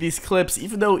people see these clips,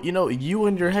 even though, you know, you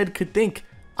in your head could think,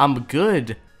 I'm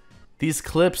good, these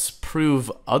clips prove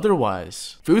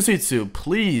otherwise. FuziTube,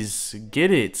 please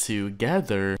get it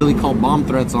together. Really call bomb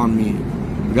threats on me.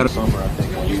 We got a summer, I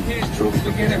think. You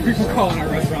can't have people calling our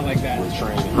restaurant like that.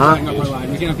 Huh?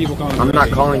 We can't have people calling. I'm not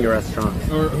calling your restaurant.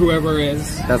 Or whoever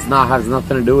is. Has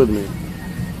nothing to do with me.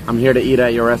 I'm here to eat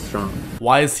at your restaurant.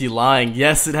 Why is he lying?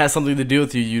 Yes, it has something to do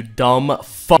with you, you dumb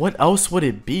fuck. What else would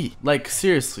it be? Like,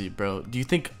 seriously, bro. Do you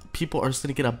think people are just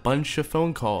gonna get a bunch of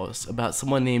phone calls about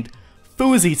someone named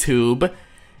FuziTube?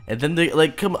 And then they,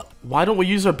 like, come on, why don't we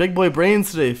use our big boy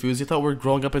brains today, Fuzi? I thought we were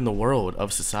growing up in the world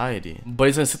of society. But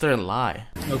he's gonna sit there and lie.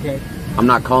 Okay. I'm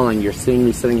not calling. You're seeing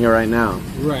me sitting here right now.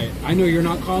 Right. I know you're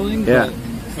not calling, yeah.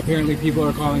 But apparently people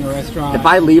are calling a restaurant. If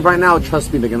I leave right now,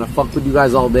 trust me, they're gonna fuck with you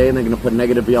guys all day and they're gonna put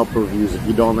negative Yelp reviews if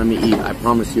you don't let me eat. I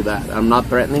promise you that. I'm not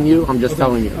threatening you, I'm just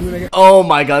telling you. Oh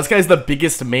my god, this guy's the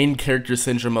biggest main character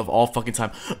syndrome of all fucking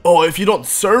time. Oh, if you don't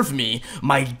serve me,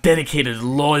 my dedicated,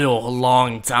 loyal,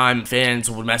 long-time fans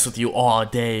will mess with you all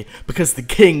day because the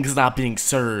king's not being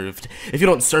served. If you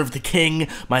don't serve the king,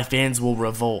 my fans will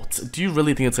revolt. Do you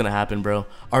really think it's gonna happen, bro?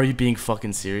 Are you being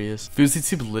fucking serious?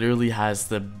 FuziTube literally has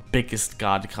the biggest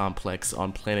god complex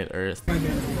on planet Earth.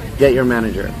 Get your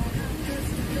manager.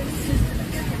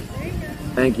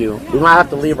 Thank you. We might have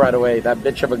to leave right away. That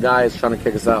bitch of a guy is trying to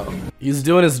kick us out. He's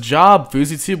doing his job,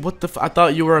 FuziTube. What the I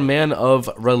thought you were a man of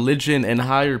religion and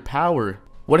higher power.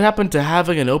 What happened to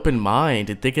having an open mind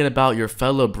and thinking about your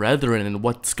fellow brethren and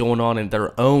what's going on in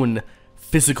their own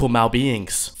physical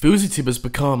malbeings? FuziTube has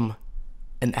become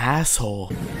an asshole.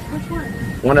 Which one?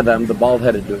 One of them, the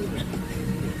bald-headed dude.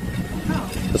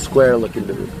 The square-looking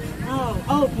dude.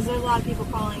 Oh, because there's a lot of people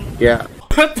calling it. Yeah.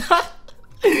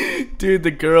 Dude,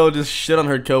 the girl just shit on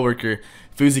her coworker.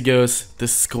 Fuzi goes, the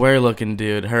square-looking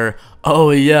dude. Her,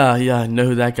 oh yeah, I know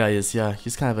who that guy is. Yeah,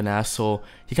 he's kind of an asshole.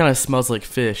 He kind of smells like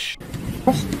fish.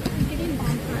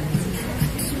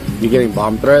 You getting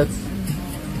bomb threats?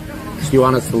 Do you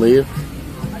want us to leave?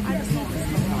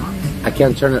 I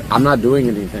can't turn it. I'm not doing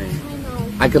anything.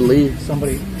 I could leave.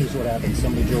 Somebody, here's what happened.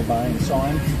 Somebody drove by and saw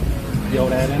him,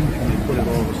 yelled at him, and they put it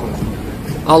over social media.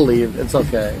 I'll leave. It's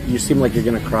okay. You seem like you're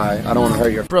gonna cry. I don't want to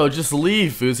hurt your... Bro, just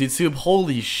leave, FuziTube.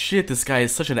 Holy shit, this guy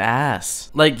is such an ass.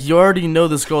 Like, you already know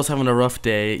this girl's having a rough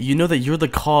day. You know that you're the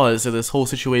cause of this whole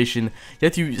situation.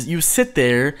 Yet you sit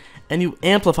there and you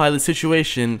amplify the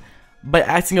situation by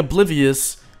acting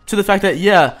oblivious to the fact that,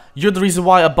 yeah, you're the reason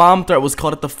why a bomb threat was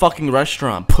called at the fucking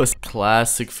restaurant. Puss.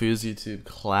 Classic FuziTube.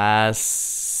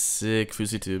 Classic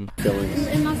FuziTube.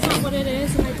 And that's not what it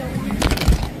is, and I don't want to.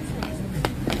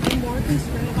 I'm more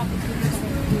concerned about the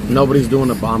people. Nobody's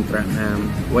doing a bomb threat,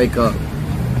 man. Wake up.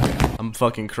 I'm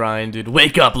fucking crying, dude.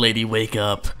 Wake up, lady. Wake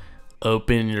up.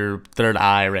 Open your third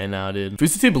eye right now, dude.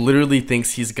 FuziTube literally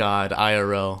thinks he's God,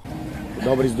 IRL.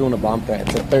 Nobody's doing a bomb threat.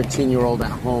 It's a 13-year-old at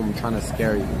home trying to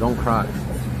scare you. Don't cry.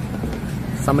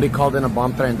 Somebody called in a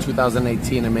bomb threat in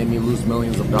 2018 and made me lose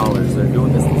millions of dollars. They're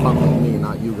doing this to fuck with me,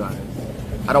 not you guys.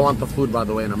 I don't want the food, by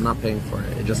the way, and I'm not paying for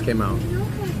it. It just came out.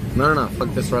 No, fuck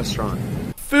this restaurant.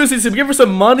 Fousey, give her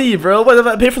some money, bro. What if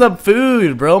I pay for that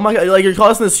food, bro? My God, like, you're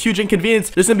causing this huge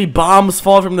inconvenience. There's gonna be bombs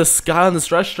falling from the sky on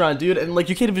this restaurant, dude. And like,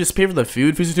 you can't even just pay for the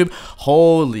food, Fousey.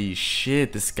 Holy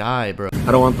shit, this guy, bro.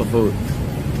 I don't want the food.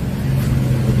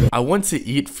 I want to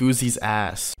eat Fousey's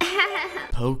ass.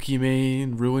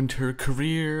 Pokimane ruined her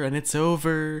career, and it's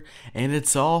over, and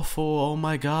it's awful. Oh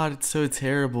my God, it's so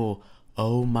terrible.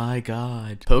 Oh my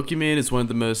God. Pokimane is one of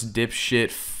the most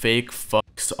dipshit fake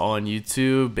fucks on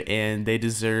YouTube, and they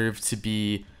deserve to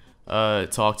be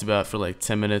talked about for like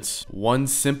 10 minutes. One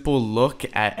simple look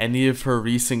at any of her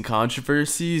recent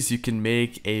controversies, you can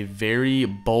make a very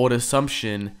bold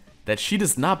assumption that she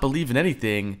does not believe in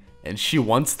anything, and she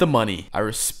wants the money. I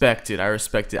respect it. I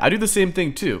respect it. I do the same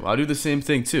thing too. I do the same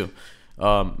thing too.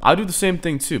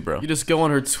 Bro. You just go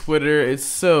on her Twitter. It's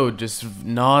so just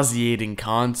nauseating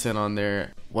content on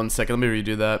there. 1 second, let me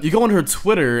redo that. You go on her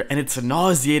Twitter and it's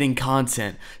nauseating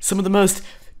content. Some of the most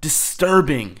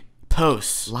disturbing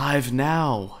posts. Live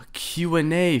now.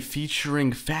 Q&A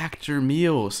featuring Factor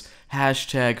meals.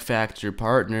 Hashtag Factor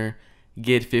partner.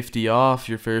 Get 50 off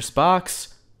your first box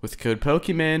with code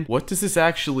Pokimane. What does this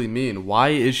actually mean? Why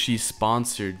is she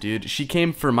sponsored, dude? She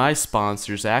came for my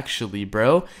sponsors, actually,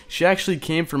 bro. She actually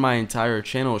came for my entire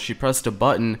channel. She pressed a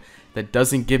button that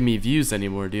doesn't give me views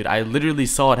anymore, dude. I literally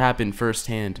saw it happen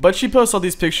firsthand. But she posts all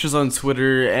these pictures on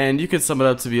Twitter, and you could sum it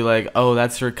up to be like, oh,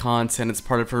 that's her content. It's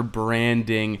part of her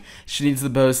branding. She needs to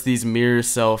post these mirror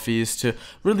selfies to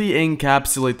really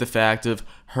encapsulate the fact of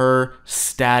her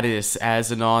status as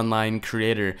an online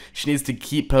creator. She needs to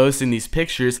keep posting these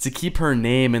pictures to keep her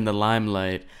name in the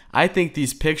limelight. I think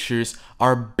these pictures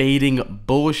are baiting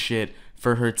bullshit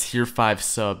for her tier 5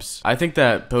 subs. I think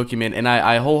that Pokimane, and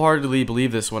I wholeheartedly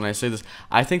believe this when I say this,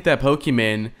 I think that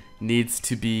Pokimane needs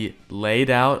to be laid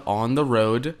out on the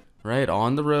road, right?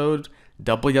 On the road,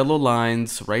 double yellow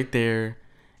lines right there,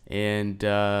 and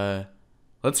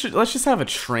let's just have a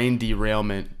train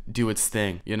derailment do its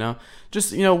thing, you know?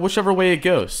 Just, you know, whichever way it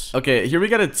goes. Okay, here we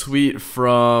got a tweet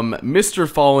from Mr.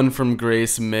 Fallen from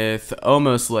Grace Myth,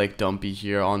 almost like Dumpy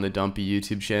here on the Dumpy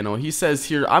YouTube channel. He says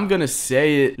here, I'm gonna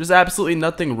say it, there's absolutely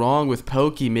nothing wrong with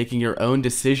Pokey making your own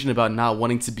decision about not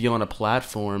wanting to be on a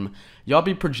platform. Y'all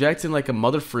be projecting like a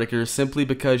motherfricker simply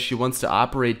because she wants to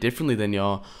operate differently than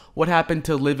y'all. What happened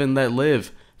to live and let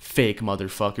live? Fake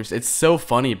motherfuckers. It's so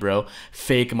funny, bro.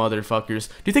 Fake motherfuckers.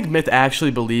 Do you think Myth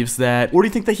actually believes that? Or do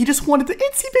you think that he just wanted the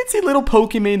itsy bitsy little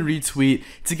Pokimane retweet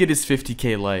to get his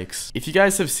 50k likes? If you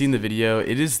guys have seen the video,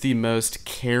 it is the most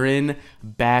Karen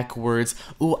backwards,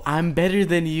 ooh, I'm better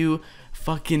than you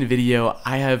fucking video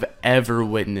I have ever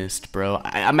witnessed, bro.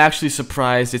 I'm actually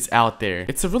surprised it's out there.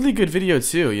 It's a really good video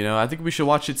too, you know. I think we should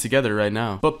watch it together right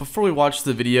now. But before we watch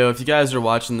the video, if you guys are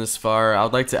watching this far, I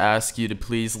would like to ask you to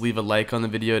please leave a like on the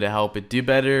video to help it do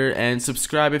better, and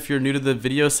subscribe if you're new to the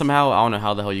video somehow. I don't know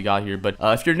how the hell you got here, but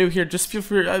if you're new here, just feel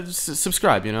free to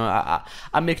subscribe, you know.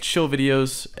 I make chill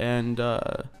videos, and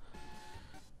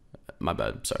my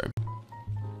bad, sorry.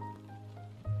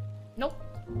 Nope.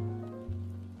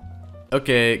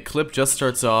 Okay, clip just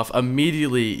starts off.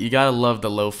 Immediately, you gotta love the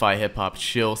lo-fi hip-hop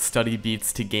chill, study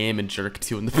beats to game and jerk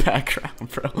to in the background,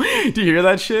 bro. Do you hear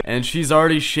that shit? And she's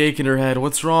already shaking her head.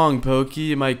 What's wrong,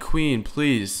 Pokey? My queen,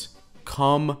 please,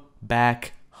 come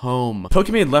back home.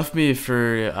 Pokimane left me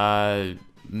for,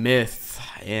 Myth,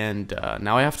 and,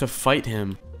 now I have to fight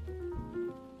him.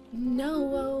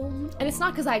 No, and it's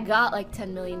not because I got like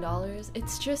 $10 million.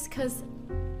 It's just because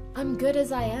I'm good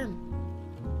as I am.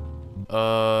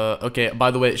 Okay,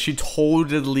 by the way, she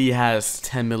totally has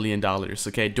 $10 million,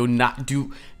 okay? Do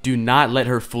not let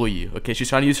her fool you, okay? She's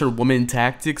trying to use her woman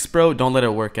tactics, bro. Don't let it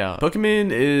work out.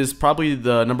 Pokimane is probably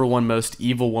the #1 most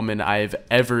evil woman I've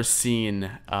ever seen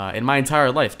in my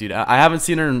entire life, dude. I haven't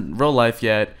seen her in real life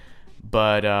yet,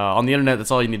 but on the internet,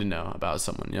 that's all you need to know about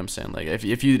someone, you know what I'm saying? Like,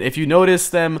 if you notice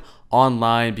them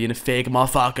online being a fake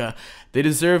motherfucker, they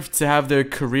deserve to have their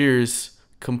careers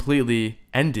completely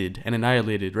ended and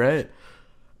annihilated, right?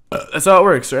 That's how it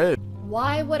works, right?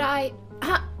 Why would I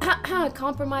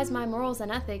compromise my morals and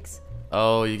ethics?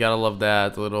 Oh, you gotta love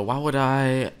that. The little, why would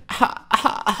I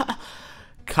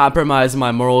compromise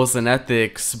my morals and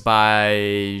ethics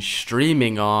by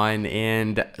streaming on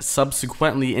and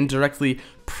subsequently indirectly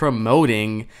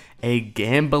promoting a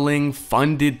gambling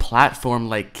funded platform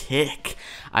like Kick?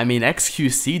 I mean,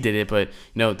 XQC did it, but you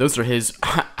know, those are his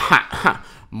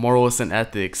morals and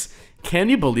ethics. Can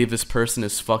you believe this person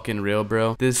is fucking real,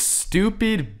 bro? This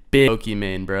stupid bitch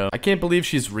Pokimane, bro. I can't believe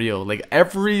she's real. Like,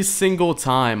 every single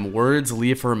time words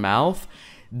leave her mouth,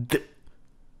 the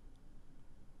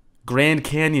Grand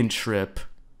Canyon trip,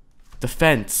 the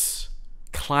fence,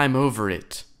 climb over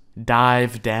it,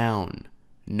 dive down,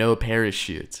 no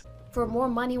parachute. For more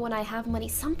money when I have money.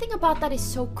 Something about that is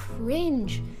so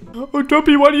cringe. Oh,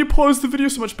 Dumpy, why do you pause the video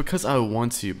so much? Because I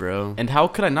want to, bro. And how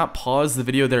could I not pause the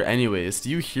video there anyways? Do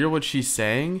you hear what she's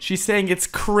saying? She's saying it's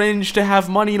cringe to have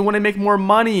money and want to make more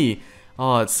money.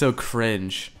 Oh, it's so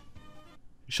cringe.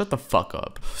 Shut the fuck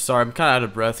up. Sorry, I'm kind of out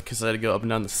of breath because I had to go up and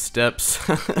down the steps.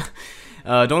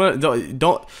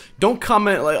 Don't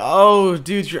comment like, oh,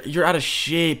 dude, you're out of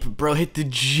shape, bro. Hit the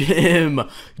gym.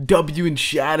 W in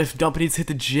chat if Dumpy needs to hit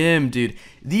the gym, dude.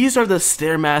 These are the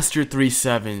Stairmaster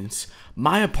 37s.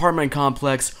 My apartment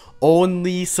complex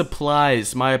only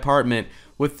supplies my apartment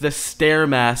with the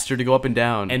Stairmaster to go up and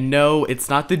down. And no, it's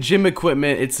not the gym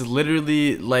equipment. It's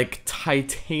literally like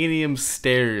titanium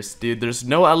stairs, dude. There's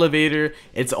no elevator.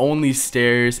 It's only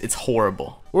stairs. It's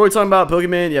horrible. What are we talking about?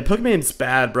 Pokimane? Yeah, Pokimane's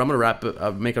bad, bro. I'm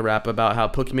gonna make a rap about how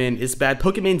Pokimane is bad.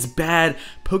 Pokimane's bad.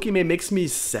 Pokimane makes me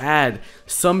sad.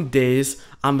 Some days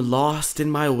I'm lost in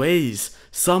my ways.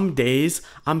 Some days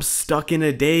I'm stuck in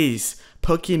a daze.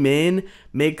 Pokimane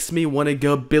makes me want to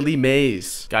go Billy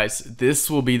Mays. Guys, this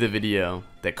will be the video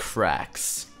that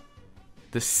cracks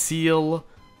the seal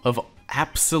of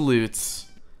absolutes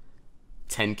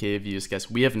 10K views. Guys,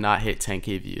 we have not hit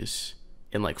 10K views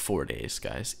in like 4 days,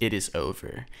 guys. It is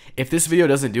over. If this video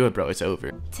doesn't do it, bro, it's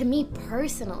over. To me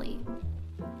personally,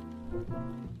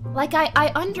 like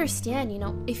I understand, you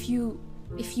know, if you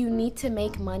need to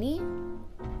make money,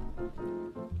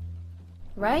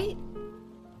 right?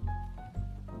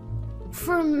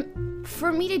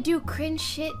 For me to do cringe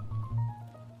shit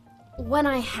when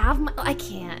I have I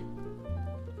can't.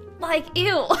 Like,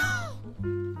 ew.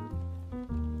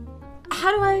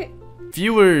 How do I...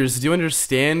 Viewers, do you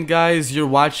understand, guys? You're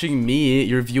watching me,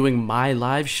 you're viewing my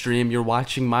live stream, you're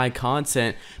watching my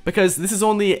content, because this is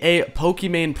only a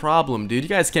Pokimane problem, dude. You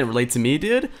guys can't relate to me,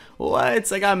 dude.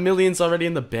 What? I got millions already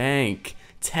in the bank.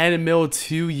 10 mil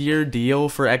 2-year deal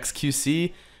for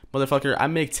XQC. Motherfucker, I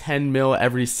make 10 mil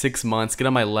every 6 months. Get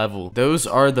on my level. Those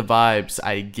are the vibes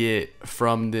I get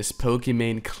from this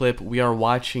Pokimane clip we are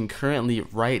watching currently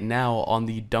right now on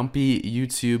the Dumpy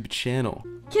YouTube channel.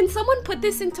 Can someone put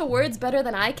this into words better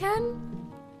than I can?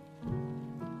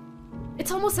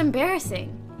 It's almost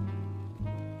embarrassing.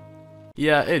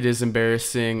 Yeah, it is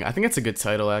embarrassing. I think it's a good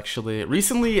title, actually.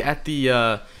 Recently, at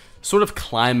the sort of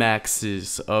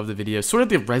climaxes of the video, sort of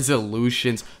the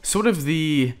resolutions, sort of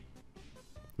the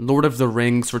Lord of the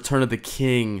Rings, Return of the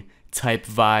King type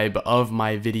vibe of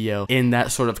my video in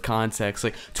that sort of context.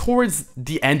 Like, towards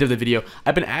the end of the video,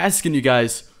 I've been asking you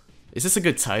guys, is this a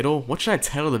good title? What should I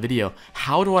title the video?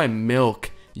 How do I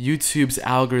milk YouTube's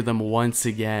algorithm once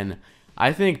again?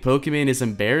 I think Pokimane is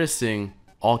embarrassing,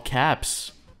 all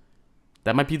caps.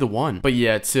 That might be the one. But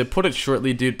yeah, to put it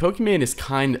shortly, dude, Pokimane is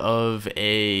kind of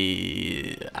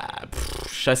a...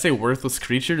 should I say worthless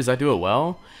creature? Does that do it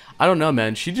well? I don't know,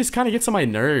 man. She just kind of gets on my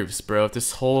nerves, bro.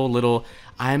 This whole little,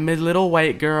 I'm a little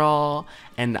white girl,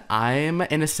 and I'm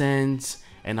innocent,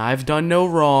 and I've done no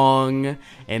wrong,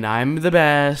 and I'm the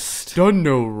best. Done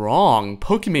no wrong?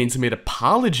 Pokimane's made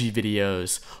apology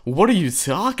videos. What are you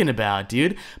talking about,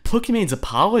 dude? Pokimane's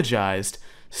apologized.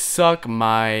 Suck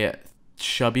my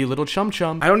chubby little chum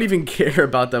chum. I don't even care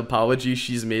about the apology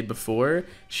she's made before.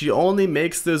 She only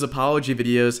makes those apology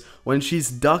videos when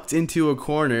she's ducked into a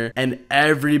corner and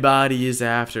everybody is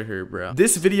after her, bro.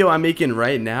 This video I'm making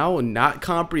right now, not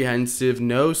comprehensive,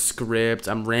 no script.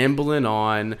 I'm rambling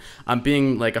on. I'm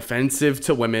being like offensive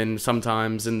to women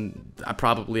sometimes, and I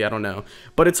don't know.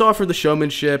 But it's all for the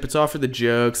showmanship. It's all for the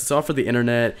jokes. It's all for the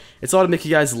internet. It's all to make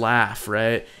you guys laugh,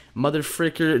 right?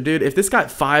 Motherfricker, dude, if this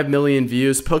got 5 million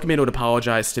views, Pokimane would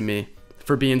apologize to me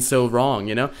for being so wrong,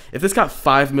 you know? If this got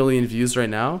 5 million views right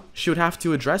now, she would have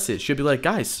to address it. She'd be like,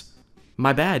 guys,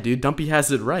 my bad, dude. Dumpy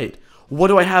has it right. What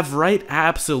do I have right?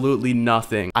 Absolutely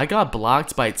nothing. I got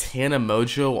blocked by Tana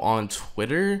Mojo on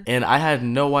Twitter, and I had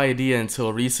no idea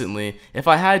until recently. If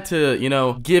I had to, you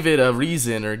know, give it a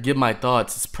reason or give my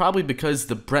thoughts, it's probably because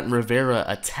the Brent Rivera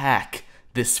attack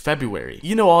this February.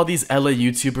 You know, all these LA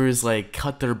YouTubers like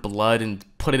cut their blood and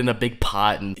put it in a big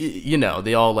pot, and you know,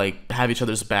 they all like have each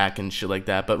other's back and shit like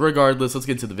that. But regardless, let's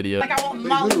get to the video. Like, I won't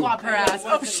mollywop her ass.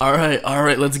 Oh, shit. All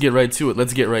right, let's get right to it.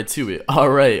 Let's get right to it. All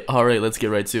right, let's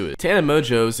get right to it. Tana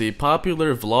Mojo is a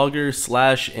popular vlogger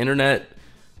slash internet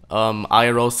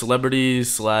IRL celebrity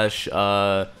slash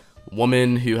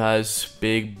woman who has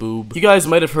big boob. You guys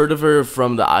might have heard of her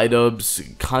from the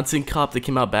iDubbbz content cop that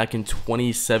came out back in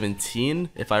 2017,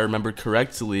 if I remember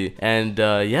correctly. And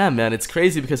yeah, man, it's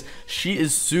crazy because she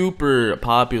is super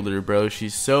popular, bro.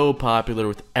 She's so popular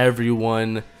with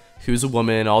everyone who's a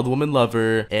woman. All the women love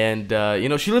her. And you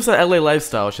know, she lives that LA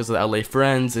lifestyle. She has the LA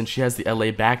friends, and she has the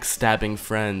LA backstabbing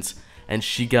friends. And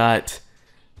she got,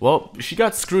 well, she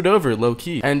got screwed over,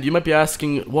 low-key. And you might be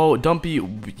asking, well, Dumpy,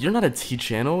 you're not a tea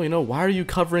channel, you know? Why are you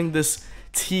covering this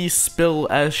tea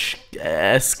spill-esque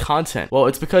content? Well,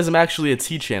 it's because I'm actually a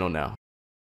tea channel now.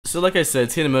 So like I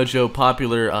said, Tana Mojo,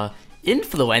 popular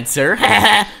influencer.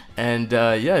 And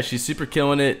yeah, she's super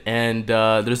killing it, and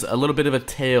there's a little bit of a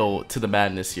tail to the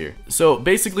madness here. So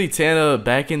basically, Tana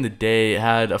back in the day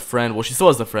had a friend. Well, she still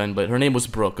has a friend, but her name was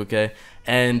Brooke, okay?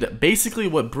 And basically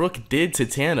what Brooke did to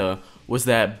Tana was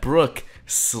that Brooke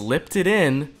slipped it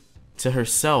in to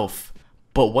herself.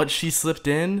 But what she slipped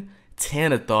in,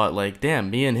 Tana thought like, damn,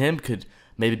 me and him could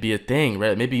maybe be a thing,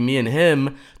 right? Maybe me and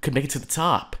him could make it to the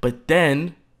top. But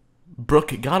then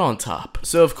Brooke got on top.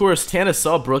 So of course, Tana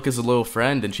saw Brooke as a loyal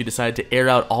friend, and she decided to air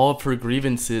out all of her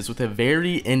grievances with a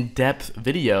very in-depth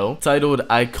video titled,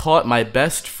 "I Caught My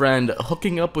Best Friend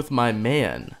Hooking Up With My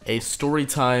Man, a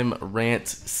Storytime Rant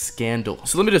Scandal."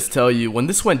 So let me just tell you, when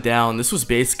this went down, this was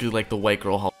basically like the white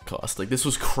girl Holocaust. Like, this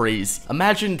was crazy.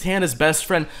 Imagine Tana's best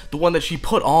friend, the one that she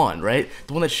put on, right?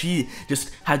 The one that she just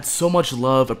had so much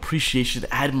love, appreciation,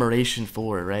 admiration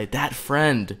for, right? That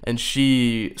friend. And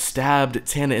she stabbed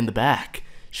Tana in the back.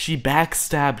 She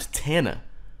backstabbed Tana.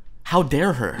 How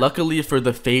dare her? Luckily for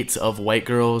the fate of white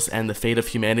girls and the fate of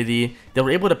humanity, they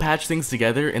were able to patch things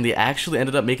together, and they actually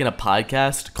ended up making a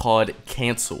podcast called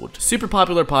Cancelled. Super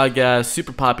popular podcast,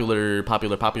 super popular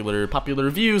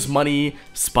views, money,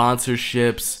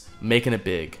 sponsorships, making it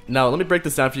big. Now, let me break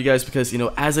this down for you guys because, you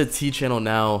know, as a T channel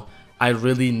now, I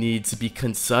really need to be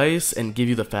concise and give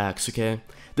you the facts, okay?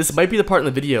 This might be the part in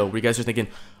the video where you guys are thinking,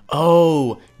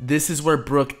 oh, this is where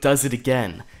Brooke does it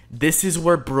again. This is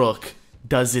where Brooke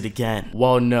does it again.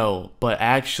 Well, no, but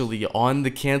actually on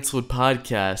the Cancelled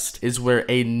podcast is where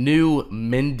a new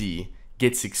Mindy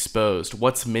gets exposed.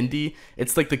 What's Mindy?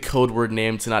 It's like the code word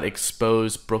name to not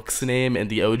expose Brooke's name in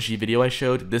the OG video I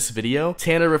showed, this video.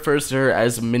 Tana refers to her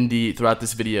as Mindy throughout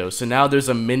this video. So now there's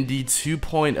a Mindy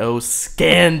 2.0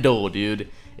 scandal, dude.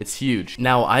 It's huge.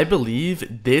 Now, I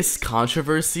believe this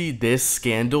controversy, this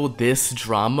scandal, this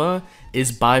drama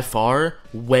is by far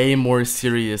way more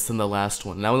serious than the last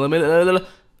one. Now, let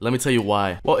me tell you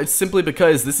why. Well, it's simply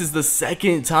because this is the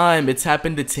second time it's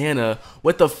happened to Tana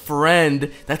with a friend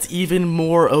that's even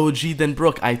more OG than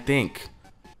Brooke, I think.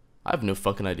 I have no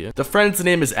fucking idea. The friend's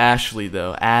name is Ashley,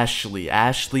 though. Ashley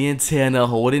and Tana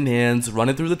holding hands,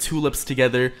 running through the tulips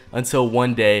together until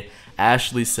one day,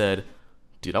 Ashley said,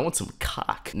 "Dude, I want some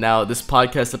cock." Now, this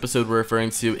podcast episode we're referring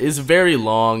to is very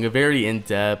long, very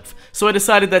in-depth, so I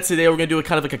decided that today we're gonna do a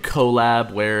kind of like a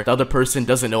collab where the other person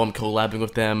doesn't know I'm collabing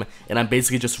with them, and I'm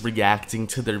basically just reacting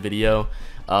to their video.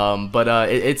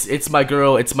 It's my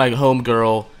girl, it's my home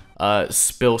girl,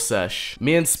 Spill Sesh.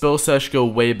 Me and Spill Sesh go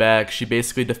way back. She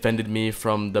basically defended me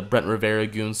from the Brent Rivera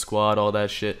Goon Squad, all that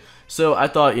shit. So I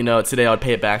thought, you know, today I would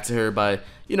pay it back to her by,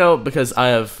 you know, because I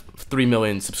have 3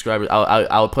 million subscribers,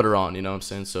 I'll put her on, you know what I'm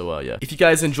saying? So yeah. If you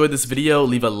guys enjoyed this video,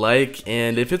 leave a like,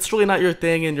 and if it's really not your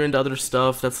thing and you're into other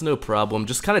stuff, that's no problem.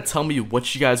 Just kind of tell me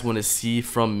what you guys want to see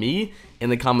from me in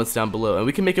the comments down below, and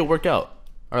we can make it work out.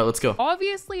 All right, let's go.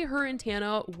 Obviously, her and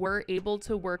Tana were able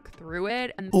to work through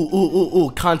it. And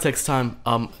ooh, context time.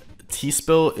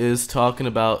 T-Spill is talking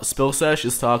about, Spill Sesh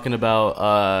is talking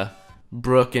about,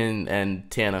 Brooke and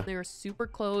Tana. They're super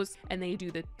close and they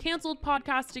do the Cancelled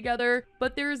podcast together,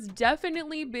 but there's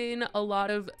definitely been a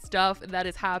lot of stuff that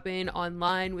has happened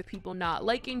online with people not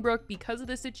liking Brooke because of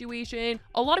the situation.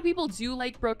 A lot of people do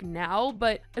like Brooke now,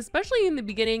 but especially in the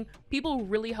beginning, people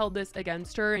really held this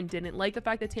against her and didn't like the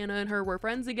fact that Tana and her were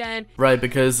friends again. Right,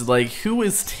 because like, who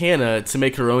is Tana to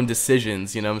make her own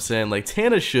decisions, you know what I'm saying? Like,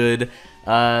 Tana should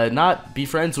not be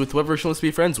friends with whoever she wants to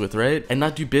be friends with, right? And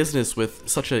not do business with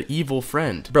such an evil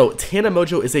friend. Bro, Tana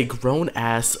Mojo is a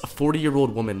grown-ass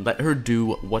 40-year-old woman. Let her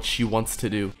do what she wants to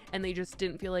do. And they just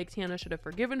didn't feel like Tana should have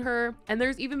forgiven her. And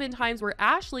there's even been times where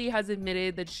Ashley has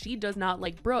admitted that she does not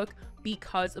like Brooke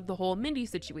because of the whole Mindy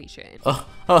situation.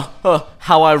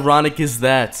 How ironic is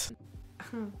that?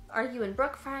 Are you and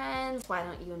Brooke friends? Why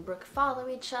don't you and Brooke follow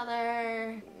each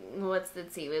other? What's the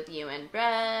tea with you and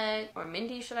Brett? Or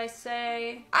Mindy, should I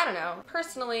say? I don't know.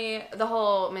 Personally, the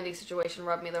whole Mindy situation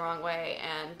rubbed me the wrong way,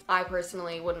 and I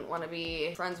personally wouldn't want to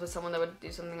be friends with someone that would do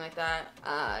something like that.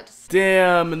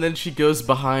 Damn, and then she goes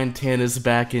behind Tana's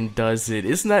back and does it.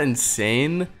 Isn't that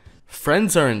insane?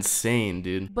 Friends are insane,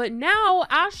 dude. But now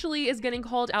Ashley is getting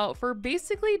called out for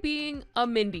basically being a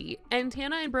Mindy. And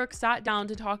Tana and Brooke sat down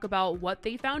to talk about what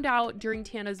they found out during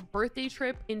Tana's birthday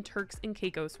trip in Turks and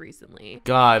Caicos recently.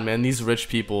 God, man, these rich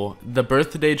people. The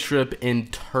birthday trip in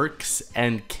Turks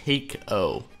and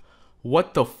Caicos.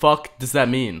 What the fuck does that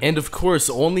mean? And of course,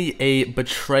 only a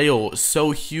betrayal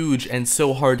so huge and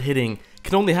so hard-hitting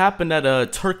can only happen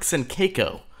at Turks and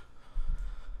Caicos.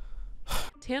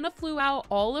 Tana flew out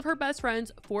all of her best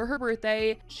friends for her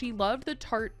birthday. She loved the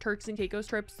Turks and Caicos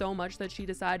trip so much that she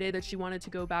decided that she wanted to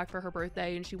go back for her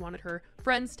birthday, and she wanted her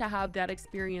friends to have that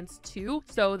experience too.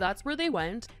 So that's where they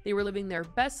went. They were living their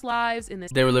best lives in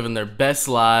this. They were living their best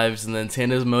lives, and then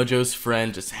Tana's Mojo's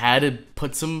friend just had to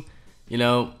put some, you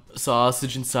know,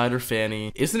 sausage inside her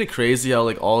fanny. Isn't it crazy how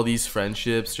like all these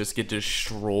friendships just get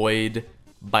destroyed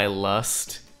by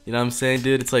lust? You know what I'm saying,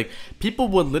 dude? It's like people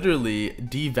would literally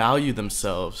devalue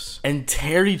themselves and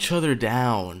tear each other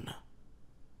down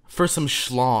for some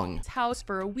schlong. House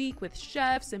for a week with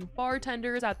chefs and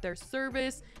bartenders at their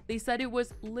service. They said it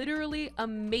was literally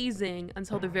amazing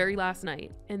until the very last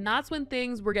night. And that's when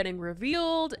things were getting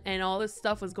revealed and all this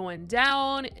stuff was going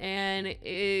down, and it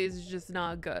is just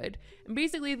not good. And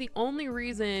basically the only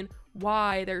reason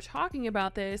why they're talking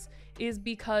about this is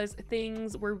because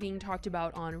things were being talked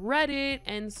about on Reddit,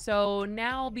 and so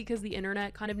now because the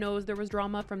internet kind of knows there was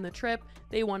drama from the trip,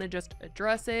 they want to just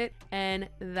address it, and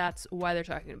that's why they're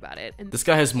talking about it. And this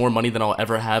guy has more money than I'll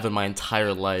ever have in my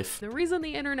entire life. the reason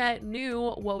the internet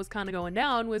knew what was kind of going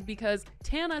down was because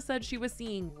Tana said she was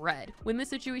seeing red. When this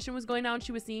situation was going down,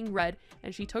 she was seeing red,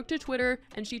 and she took to Twitter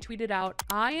and she tweeted out,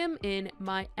 "I am in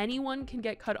my anyone can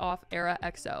get cut off era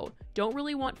XO. Don't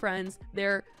really want friends.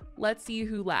 They're let's see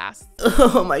who lasts."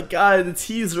 Oh my god, the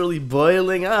tea is really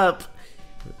boiling up.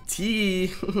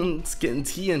 Tea. It's getting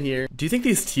tea in here. Do you think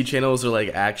these tea channels are like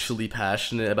actually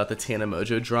passionate about the Tana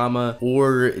Mojo drama,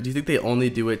 or do you think they only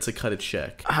do it to cut a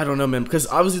check? I don't know, man, because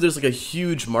obviously there's like a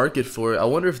huge market for it. I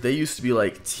wonder if they used to be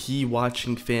like tea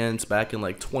watching fans back in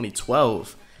like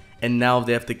 2012, and now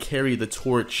they have to carry the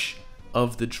torch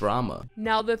of the drama.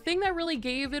 Now, the thing that really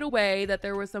gave it away that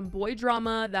there was some boy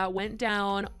drama that went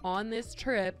down on this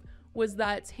trip was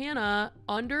that Tana,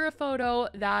 under a photo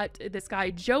that this guy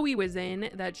Joey was in,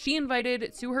 that she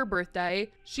invited to her birthday,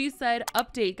 she said,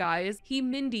 "Update guys, he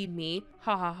Mindied me,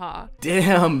 ha ha ha."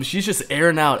 Damn, she's just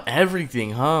airing out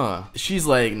everything, huh? She's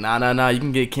like, nah, you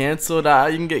can get canceled,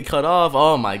 you can get cut off.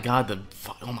 Oh my god,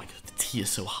 oh my god, the tea is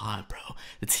so hot, bro.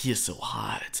 The tea is so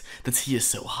hot. The tea is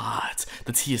so hot.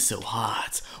 The tea is so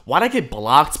hot. Why'd I get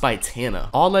blocked by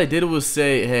Tana? All I did was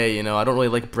say, hey, you know, I don't really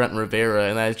like Brent Rivera,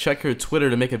 and I check her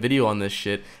Twitter to make a video on this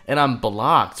shit, and I'm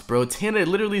blocked, bro. Tana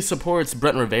literally supports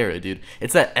Brent Rivera, dude.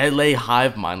 It's that LA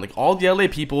hive mind. Like, all the LA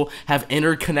people have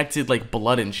interconnected, like,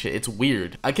 blood and shit. It's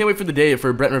weird. I can't wait for the day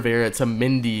for Brent Rivera to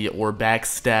Mindy or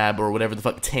backstab or whatever the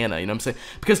fuck Tana, you know what I'm saying?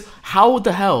 Because how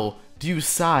the hell do you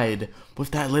side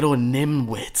with that little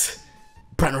nimwit?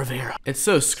 Brent Rivera. It's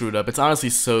so screwed up. It's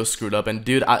honestly so screwed up. And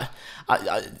dude,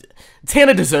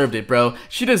 Tana deserved it, bro.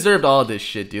 She deserved all this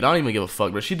shit, dude. I don't even give a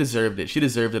fuck, bro. She deserved it. She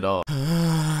deserved it all.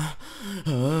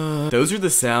 Those are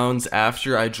the sounds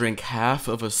after I drink half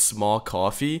of a small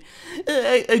coffee.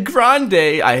 A grande.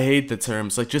 I hate the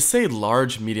terms. Like, just say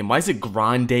large, medium. Why is it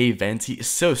grande venti? It's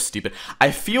so stupid.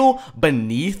 I feel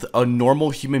beneath a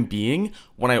normal human being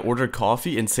when I order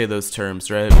coffee and say those terms,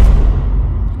 right?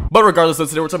 But regardless, so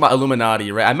today we're talking about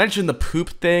Illuminati, right? I mentioned the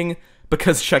poop thing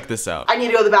because check this out. I need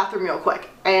to go to the bathroom real quick.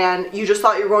 And you just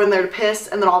thought you were going there to piss,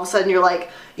 and then all of a sudden you're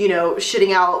like, you know,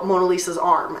 shitting out Mona Lisa's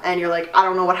arm. And you're like, I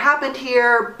don't know what happened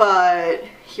here, but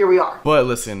here we are. But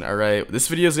listen, alright, this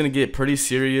video is going to get pretty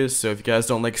serious, so if you guys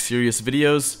don't like serious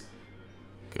videos,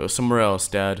 go somewhere else,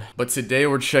 dad. But today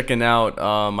we're checking out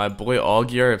my boy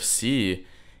Augie RFC.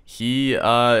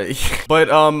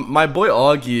 My boy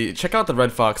Augie, check out the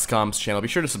Red Fox Comms channel, be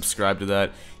sure to subscribe to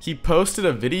that. He posted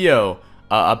a video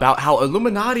about how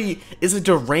Illuminati is a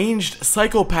deranged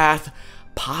psychopath,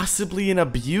 possibly an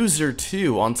abuser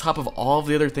too, on top of all of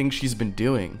the other things she's been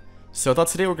doing. So I thought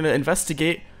today we're gonna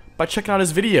investigate by checking out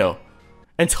his video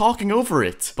and talking over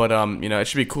it. But, you know, it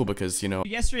should be cool because, you know...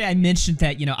 Yesterday I mentioned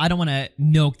that, you know, I don't want to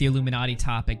milk the Illuminati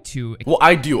topic too. Well,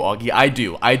 I do, Augie. I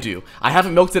do. I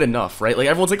haven't milked it enough, right? Like,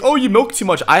 everyone's like, oh, you milked too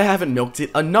much. I haven't milked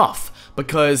it enough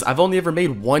because I've only ever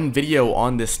made one video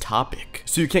on this topic.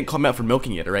 So you can't call me out for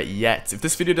milking it, alright, yet. If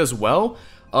this video does well,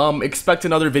 expect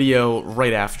another video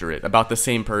right after it about the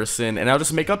same person, and I'll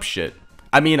just make up shit.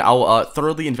 I mean, I'll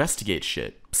thoroughly investigate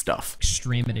stuff.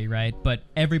 Extremity, right? But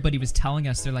everybody was telling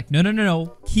us, they're like,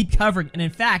 no, keep covering. And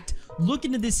in fact, look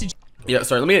into this situation. Yeah,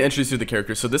 sorry, let me introduce you to the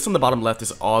characters. So this on the bottom left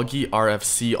is Augie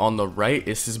RFC. On the right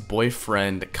is his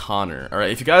boyfriend, Connor.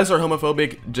 Alright, if you guys are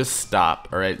homophobic, just stop.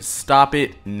 Alright, stop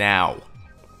it now.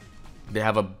 They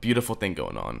have a beautiful thing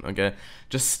going on, okay?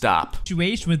 Just stop.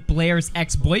 Situation with Blair's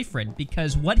ex-boyfriend,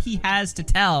 because what he has to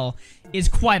tell is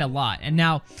quite a lot. And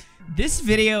now, this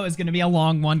video is going to be a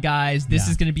long one, guys. This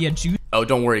is going to be a juicy Oh,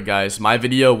 don't worry, guys. My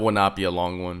video will not be a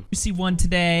long one. one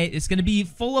today. It's going to be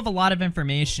full of a lot of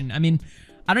information. I mean,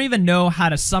 I don't even know how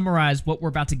to summarize what we're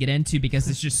about to get into because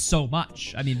it's just so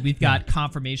much. I mean, we've got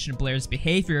confirmation of Blair's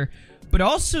behavior, but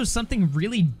also something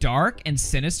really dark and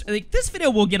sinister. Like, this video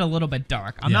will get a little bit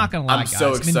dark. I'm not gonna lie, I'm guys.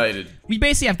 so excited. We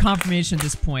basically have confirmation at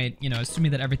this point, you know,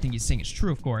 assuming that everything he's saying is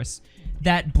true, of course,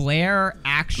 that Blair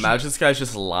actually... Imagine this guy's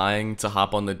just lying to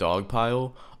hop on the dog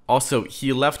pile. Also,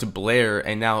 he left Blair,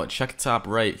 and now, check top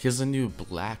right, he has a new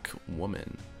black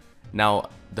woman. Now,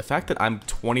 the fact that I'm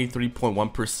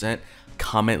 23.1%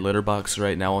 comment litterbox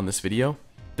right now on this video,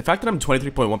 the fact that I'm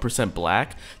 23.1%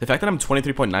 black, the fact that I'm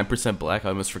 23.9% black, I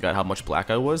almost forgot how much black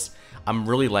I was, I'm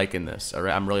really liking this,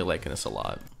 alright? I'm really liking this a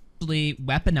lot.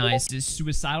 Weaponized as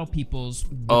suicidal people's...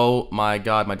 Oh my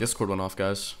god, my Discord went off,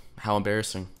 guys. How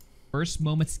embarrassing. Worst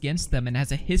moments against them and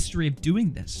has a history of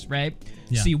doing this, right?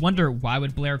 Yeah. So you wonder, why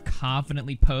would Blair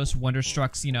confidently post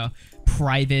Wonderstruck's, you know,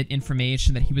 private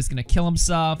information that he was gonna kill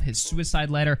himself, his suicide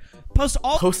letter,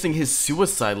 posting his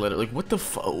suicide letter? Like, what the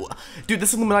fuck? Dude,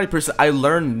 this Illuminati person, I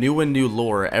learn new and new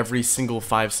lore every single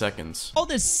 5 seconds. All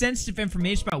this sensitive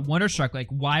information about Wonderstruck, like,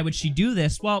 why would she do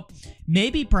this? Well,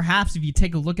 maybe perhaps if you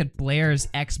take a look at Blair's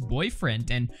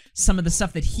ex-boyfriend and some of the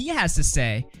stuff that he has to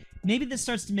say, maybe this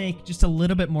starts to make just a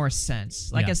little bit more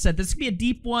sense. Like I said, this could be a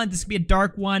deep one, this could be a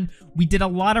dark one. We did a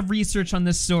lot of research on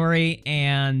this story,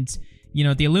 and, you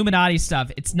know, the Illuminati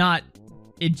stuff, it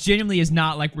genuinely is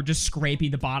not like we're just scraping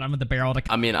the bottom of the barrel to...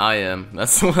 I mean, I am.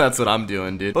 That's what I'm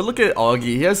doing, dude. But look at Augie.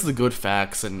 He has the good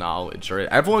facts and knowledge, right?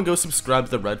 Everyone go subscribe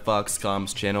to the Red Fox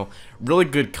Comms channel. Really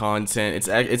good content.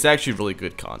 It's actually really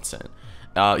good content.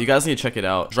 You guys need to check it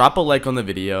out. Drop a like on the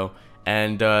video.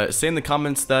 And say in the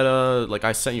comments that like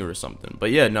I sent you or something. But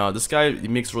yeah, no, this guy, he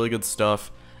makes really good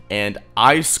stuff, and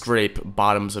I scrape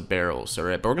bottoms of barrels. All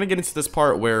right, but we're gonna get into this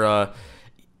part where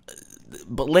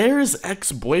Blair's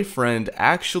ex-boyfriend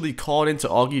actually called into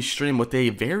Augie's stream with a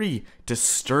very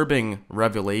disturbing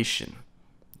revelation.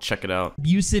 Check it out.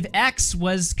 Abusive ex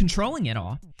was controlling it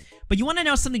all. But you want to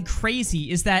know something crazy?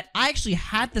 Is that I actually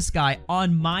had this guy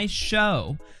on my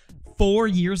show 4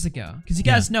 years ago. Because you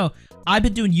guys know, I've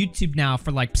been doing YouTube now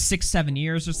for like 6-7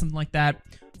 years or something like that.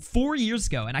 4 years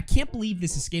ago, and I can't believe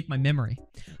this escaped my memory,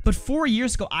 but 4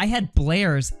 years ago, I had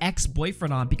Blair's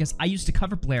ex-boyfriend on because I used to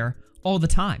cover Blair all the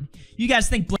time. You guys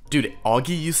think Dude, Augie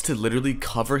used to literally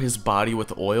cover his body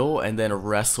with oil and then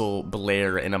wrestle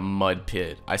Blair in a mud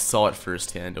pit. I saw it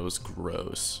firsthand. It was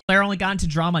gross. Blair only got into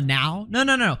drama now?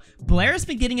 No. Blair's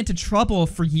been getting into trouble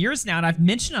for years now, and I've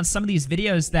mentioned on some of these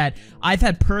videos that I've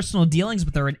had personal dealings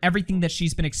with her and everything that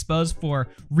she's been exposed for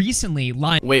recently.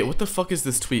 Wait, what the fuck is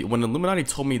this tweet? When Illuminati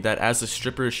told me that as a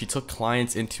stripper, she took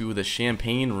clients into the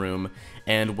champagne room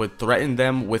and would threaten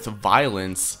them with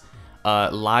violence,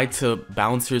 lied to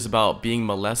bouncers about being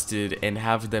molested, and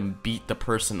have them beat the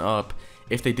person up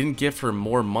if they didn't give her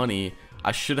more money,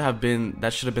 that should have been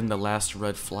the last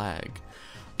red flag.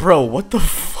 Bro, what the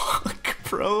fuck,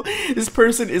 bro? This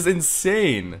person is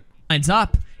insane. Lines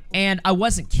up, and I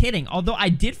wasn't kidding, although I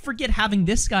did forget having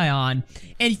this guy on.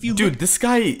 And if you Dude, this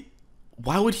guy,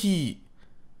 why would he...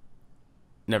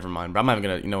 Never mind, bro. I'm not even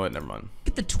gonna, you know what, never mind. Look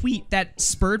at the tweet that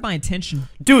spurred my attention.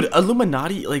 Dude,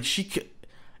 Illuminati, like,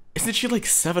 isn't she like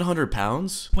 700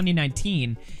 pounds?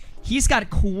 2019. He's got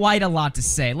quite a lot to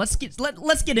say. Let's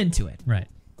get into it. Right.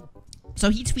 So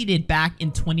he tweeted back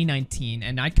in 2019,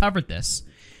 and I covered this,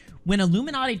 when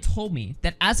Illuminati told me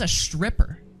that as a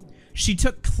stripper, she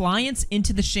took clients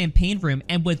into the champagne room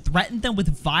and would threaten them with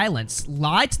violence,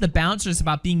 lie to the bouncers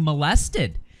about being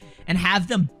molested, and have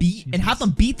them beat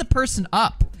the person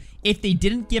up if they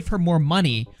didn't give her more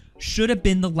money, should have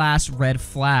been the last red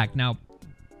flag. Now,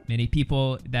 many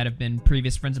people that have been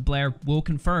previous friends of Blair will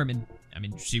confirm, and I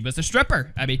mean, she was a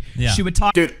stripper. I mean, she would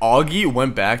talk. Dude, Augie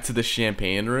went back to the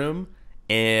champagne room,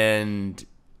 and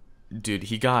dude,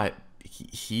 he got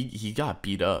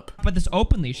beat up. But this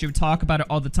openly, she would talk about it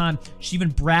all the time. She even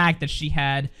bragged that she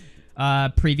had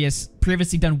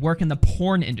previously done work in the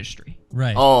porn industry.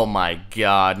 Right. Oh my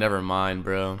god, never mind,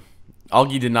 bro.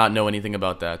 Augie did not know anything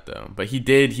about that though, but he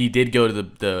did go to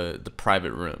the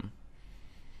private room.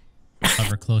 Of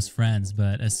her close friends,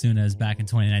 but as soon as back in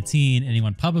 2019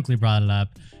 anyone publicly brought it up,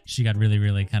 she got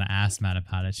really kind of ass mad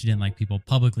about it. She didn't like people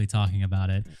publicly talking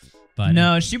about it. But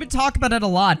no, she would talk about it a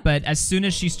lot, but as soon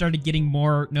as she started getting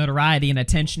more notoriety and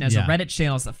attention as a Reddit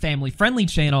channel, as a family-friendly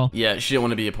channel. Yeah, she didn't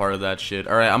want to be a part of that shit.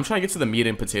 All right, I'm trying to get to the meat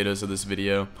and potatoes of this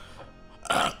video.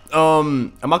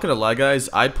 I'm not gonna lie, guys.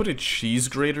 I put a cheese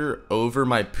grater over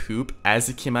my poop as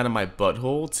it came out of my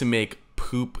butthole to make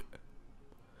poop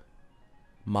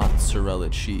mozzarella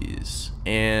cheese,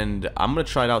 and I'm gonna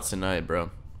try it out tonight,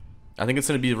 bro. I think it's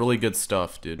gonna be really good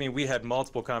stuff, dude. I mean, we had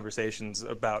multiple conversations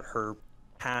about her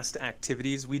past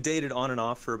activities. We dated on and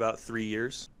off for about 3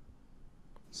 years,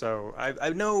 so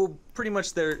I know pretty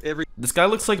much This guy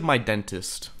looks like my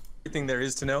dentist. everything there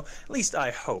is to know. At least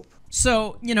I hope.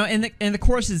 So, you know, in the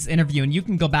course of this interview, and you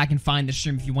can go back and find the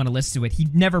stream if you want to listen to it, he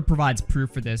never provides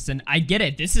proof for this, and I get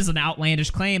it. This is an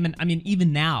outlandish claim, and I mean,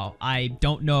 even now, I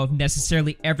don't know if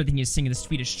necessarily everything he's saying in this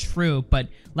tweet is true, but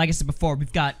like I said before,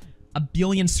 we've got a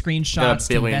billion screenshots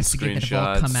to investigate that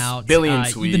have all come out. Billion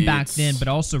tweets. Even back then, but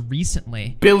also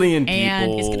recently. Billion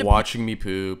And it's people gonna watching me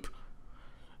poop.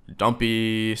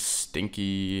 Dumpy,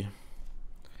 stinky.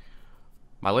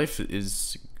 My life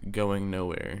is going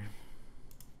nowhere.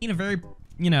 A very,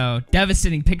 you know,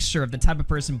 devastating picture of the type of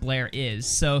person Blair is.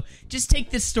 So just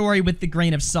take this story with the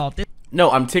grain of salt.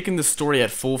 No, I'm taking this story at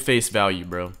full face value,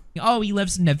 bro. Oh, he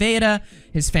lives in Nevada.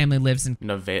 His family lives in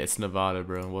Nevada. It's Nevada,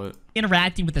 bro. What?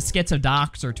 Interacting with a schizo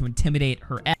doctor to intimidate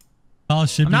her ex.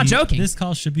 I'm not joking. This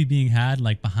call should be being had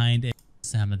like behind a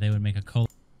Sam, and they would make a call.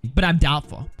 But I'm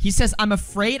doubtful. He says, I'm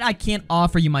afraid I can't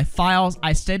offer you my files.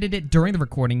 I stated it during the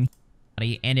recording.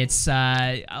 And it's,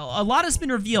 a lot has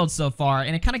been revealed so far,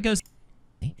 and it kind of goes...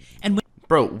 And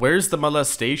bro, where's the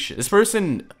molestation? This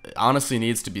person honestly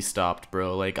needs to be stopped,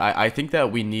 bro. Like, I think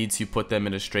that we need to put them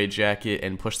in a straitjacket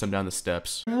and push them down the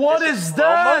steps. What is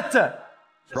that?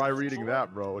 Try reading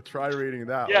that, bro. Try reading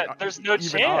that. Yeah, like, there's no even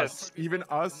chance. Even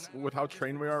us, with how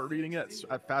trained we are reading it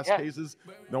at fast paces,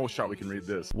 no shot we can read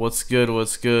this. What's good?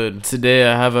 What's good? Today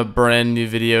I have a brand new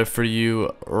video for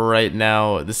you right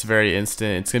now, this very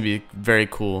instant. It's gonna be very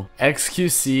cool.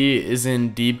 XQC is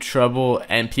in deep trouble,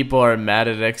 and people are mad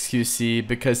at XQC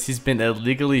because he's been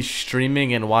illegally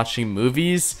streaming and watching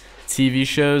movies, TV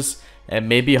shows, and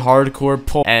maybe hardcore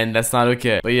porn, and that's not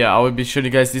okay. But yeah, I will be showing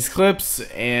you guys these clips,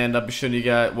 and I'll be showing you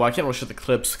guys, well, I can't really show the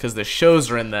clips because the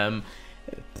shows are in them.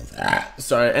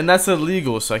 Sorry, and that's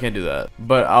illegal, so I can't do that.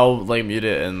 But I'll like mute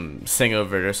it and sing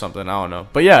over it or something, I don't know.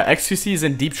 But yeah, XQC is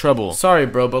in deep trouble. Sorry,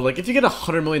 bro, but like if you get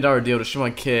 $100 million deal to stream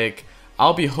on Kick,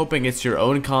 I'll be hoping it's your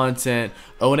own content,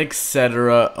 own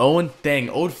etc., own thing,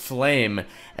 own flame,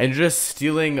 and just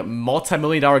stealing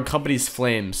multi-million-dollar companies'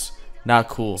 flames. Not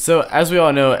cool. So as we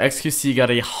all know, XQC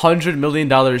got a $100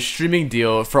 million streaming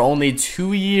deal for only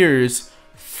 2 years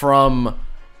from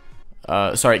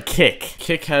Kick.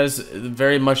 Kick has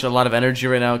very much a lot of energy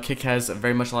right now. Kick has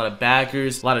very much a lot of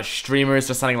backers, a lot of streamers,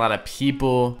 they're signing a lot of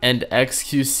people, and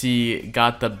XQC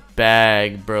got the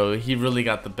bag, bro. He really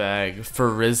got the bag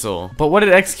for Rizzle. But what did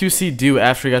XQC do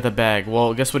after he got the bag?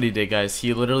 Well, guess what he did, guys?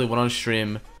 He literally went on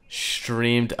stream,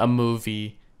 streamed a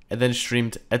movie, and then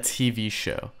streamed a TV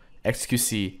show.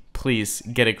 XQC, please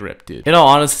get a grip, dude. In all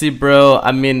honesty, bro,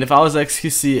 I mean, if I was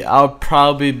XQC, I'll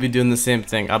probably be doing the same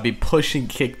thing. I'll be pushing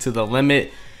Kick to the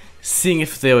limit, seeing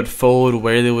if they would fold,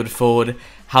 where they would fold,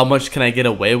 how much can I get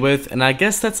away with, and I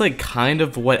guess that's like kind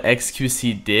of what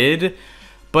XQC did.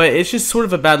 But it's just sort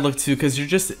of a bad look too, because you're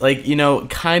just like, you know,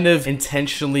 kind of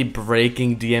intentionally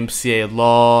breaking DMCA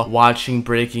law, watching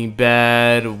Breaking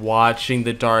Bad, watching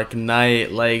The Dark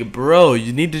Knight. Like, bro,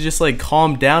 you need to just like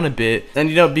calm down a bit and,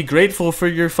 you know, be grateful for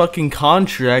your fucking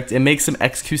contract and make some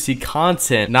XQC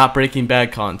content, not Breaking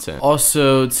Bad content.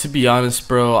 Also, to be honest,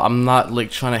 bro, I'm not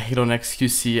like trying to hate on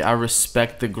XQC. I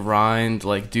respect the grind.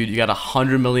 Like, dude, you got a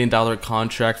 $100 million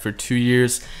contract for 2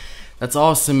 years. That's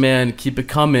awesome, man. Keep it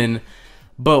coming.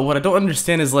 But what I don't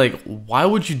understand is, like, why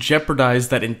would you jeopardize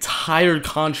that entire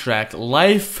contract,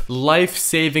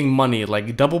 life-saving money,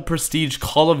 like double prestige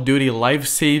Call of Duty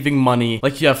life-saving money,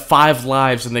 like you have 5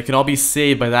 lives and they can all be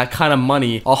saved by that kind of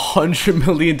money, $100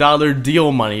 million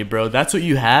deal money, bro. That's what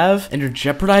you have? And you're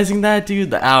jeopardizing that,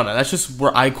 dude? I don't know, that's just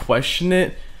where I question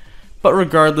it. But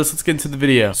regardless, let's get into the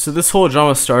video. So this whole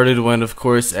drama started when, of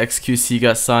course, XQC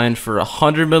got signed for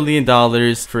 $100 million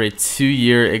for a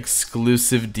 2-year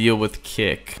exclusive deal with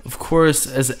Kick. Of course,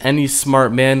 as any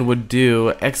smart man would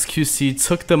do, XQC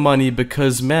took the money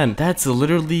because, man, that's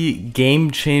literally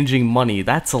game-changing money.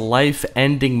 That's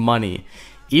life-ending money.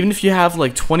 Even if you have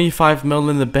like 25 mil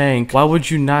in the bank, why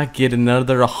would you not get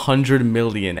another 100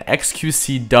 million?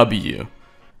 XQCW.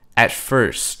 At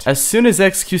first. As soon as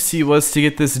XQC was to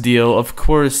get this deal, of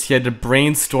course, he had to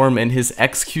brainstorm in his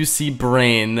XQC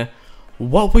brain,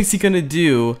 what was he gonna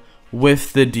do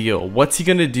with the deal? What's he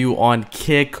gonna do on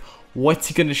Kick what's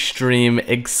he gonna stream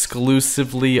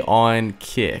exclusively on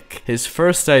Kick. His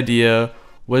first idea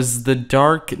was the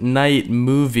Dark Knight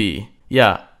movie.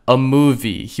 Yeah, a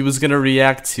movie. He was gonna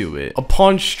react to it.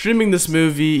 Upon streaming this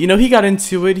movie, you know, he got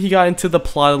into it. He got into the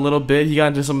plot a little bit. He got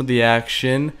into some of the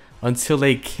action until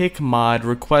a Kick mod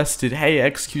requested, hey,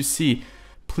 XQC,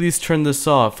 please turn this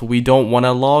off. We don't want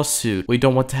a lawsuit. We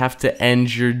don't want to have to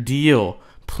end your deal.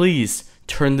 Please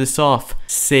turn this off.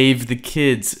 Save the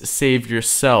kids. Save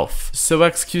yourself. So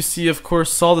XQC, of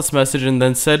course, saw this message and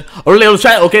then said, oh, little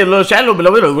chat. Okay, little chat. We're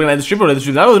gonna stream.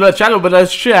 Little chat. But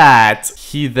let's chat.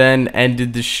 He then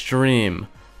ended the stream.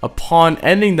 Upon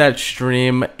ending that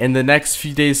stream, and the next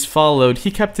few days followed, he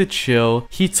kept it chill.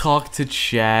 He talked to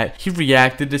chat. He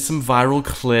reacted to some viral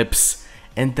clips.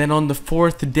 And then on the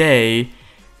 4th day,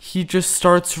 he just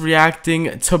starts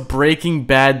reacting to Breaking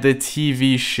Bad, the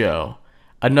TV show.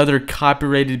 Another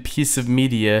copyrighted piece of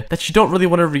media that you don't really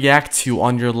want to react to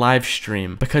on your live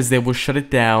stream because they will shut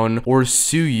it down or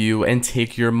sue you and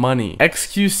take your money.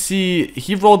 XQC,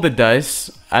 he rolled the dice.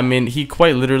 I mean, he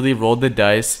quite literally rolled the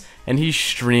dice and he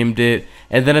streamed it.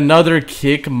 And then another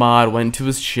Kick mod went to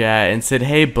his chat and said,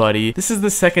 hey buddy, this is the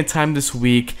second time this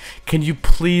week. Can you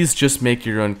please just make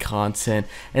your own content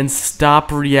and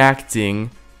stop reacting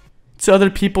to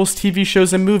other people's TV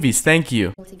shows and movies? Thank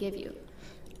you. To give you.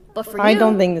 But for I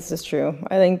don't think this is true.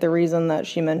 I think the reason that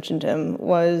she mentioned him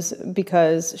was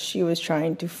because she was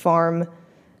trying to farm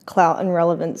clout and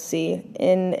relevancy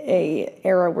in a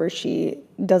era where she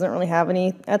doesn't really have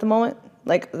any at the moment,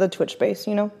 like the Twitch space,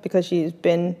 you know, because she's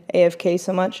been AFK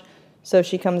so much. So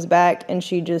she comes back and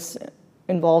she just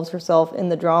involves herself in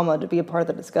the drama to be a part of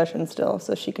the discussion still,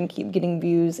 so she can keep getting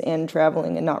views and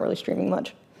traveling and not really streaming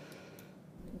much.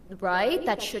 Right?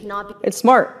 That should not be. It's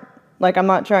smart. Like, I'm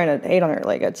not trying to hate on her.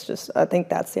 Like, it's just, I think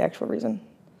that's the actual reason.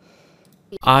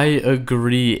 I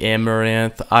agree,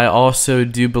 Amaranth. I also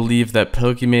do believe that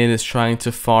Pokimane is trying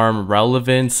to farm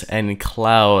relevance and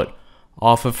clout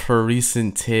off of her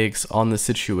recent takes on the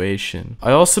situation.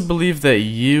 I also believe that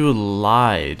you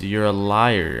lied. You're a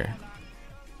liar.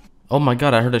 Oh my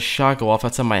god, I heard a shot go off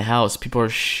outside my house. People are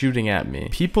shooting at me.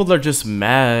 People are just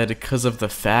mad because of the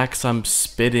facts I'm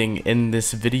spitting in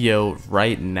this video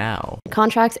right now.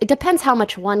 Contracts, it depends how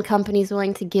much one company's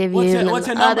willing to give you. What's your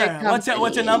number?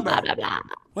 What's your number? Blah, blah, blah.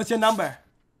 What's your number?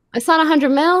 It's not 100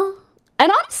 mil. And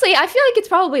honestly, I feel like it's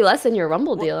probably less than your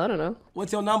Rumble deal. I don't know.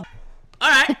 What's your number? All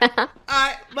right. All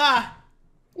right. Bye.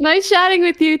 Nice chatting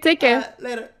with you. Take care.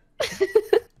 Later.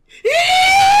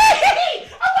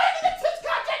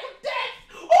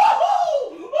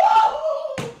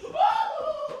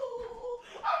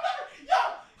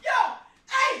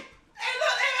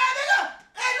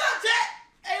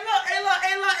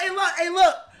 Hey,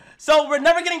 look. So we're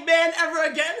never getting banned ever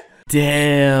again?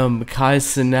 Damn, Kai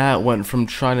Cenat went from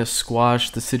trying to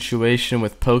squash the situation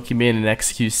with Pokimane and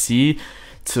XQC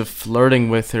to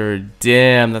flirting with her.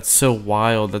 Damn, that's so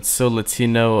wild. That's so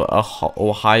Latino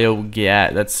Ohio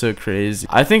gat. That's so crazy.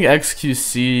 I think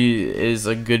XQC is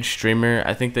a good streamer.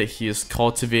 I think that he has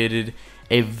cultivated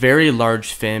a very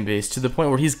large fan base to the point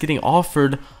where he's getting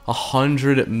offered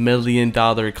 $100 million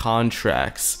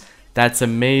contracts. That's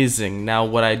amazing. Now,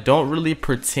 what I don't really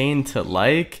pertain to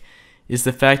like is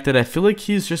the fact that I feel like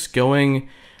he's just going,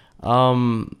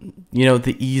 you know,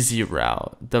 the easy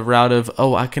route. The route of,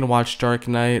 oh, I can watch Dark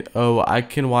Knight. Oh, I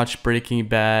can watch Breaking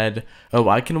Bad. Oh,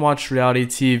 I can watch reality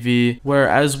TV. Where,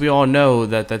 as we all know,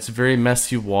 that's very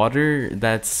messy water.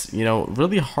 That's, you know,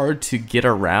 really hard to get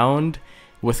around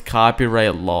with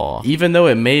copyright law. Even though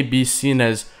it may be seen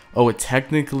as, oh,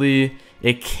 technically,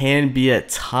 it can be at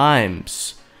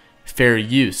times fair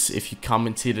use if you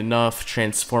commentate enough,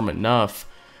 transform enough.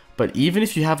 But even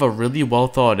if you have a really well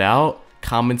thought out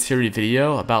commentary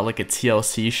video about like a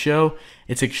TLC show,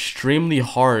 it's extremely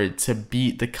hard to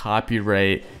beat the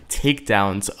copyright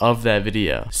takedowns of that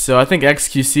video. So I think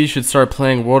XQC should start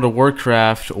playing World of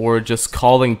Warcraft or just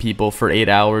calling people for 8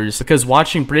 hours, because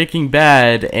watching Breaking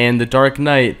Bad and The Dark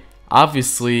Knight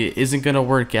obviously isn't gonna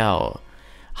work out.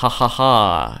 Ha ha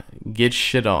ha, get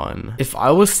shit on. If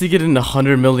I was to get an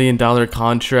 $100 million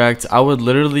contract, I would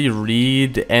literally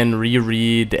read and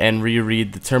reread and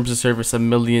reread the terms of service a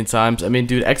million times. I mean,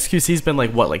 dude, XQC's been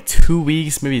like, what, like 2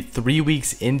 weeks, maybe 3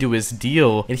 weeks into his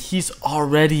deal, and he's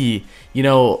already, you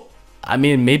know, I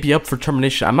mean, maybe up for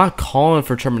termination. I'm not calling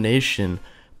for termination,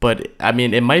 but I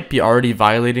mean, it might be already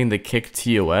violating the Kick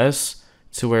TOS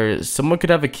to where someone could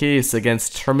have a case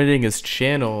against terminating his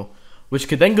channel which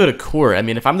could then go to court. I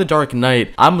mean, if I'm the Dark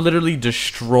Knight, I'm literally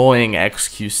destroying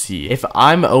XQC. If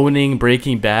I'm owning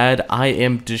Breaking Bad, I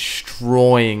am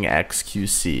destroying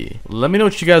XQC. Let me know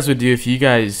what you guys would do if you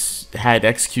guys had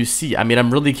XQC. I mean,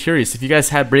 I'm really curious. If you guys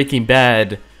had Breaking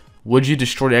Bad, would you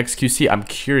destroy XQC? I'm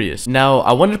curious. Now,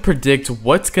 I wanted to predict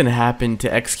what's gonna happen to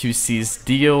XQC's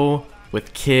deal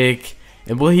with Kick,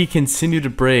 and will he continue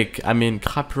to break, I mean,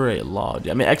 copyright law?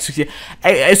 I mean, XQC,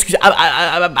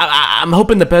 I'm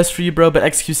hoping the best for you, bro, but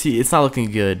XQC, it's not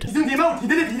looking good. He's doing the emote. He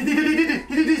did it.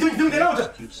 He's doing the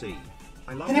emote. XQC.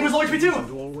 And he was always me too. I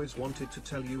always wanted to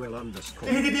tell you L underscore.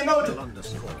 He did the emote. L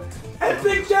underscore.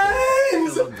 Epic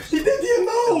Games. He did the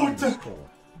emote.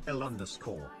 L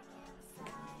underscore.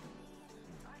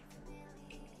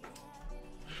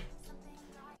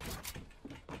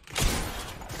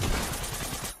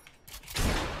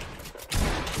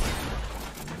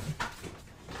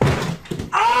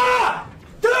 Ah!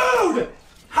 Dude!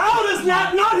 How does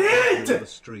that not hit? It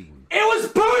was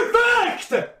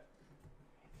perfect!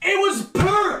 It was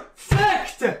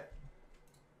perfect!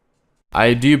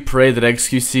 I do pray that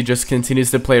XQC just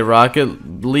continues to play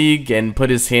Rocket League and put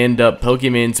his hand up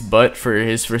Pokemon's butt for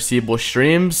his foreseeable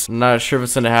streams. I'm not sure if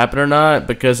it's gonna happen or not,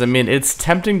 because I mean, it's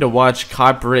tempting to watch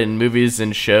copywritten movies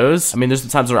and shows. I mean, there's the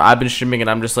times where I've been streaming and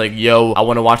I'm just like, yo, I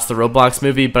want to watch the Roblox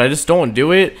movie, but I just don't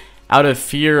do it out of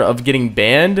fear of getting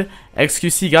banned.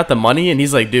 XQC got the money and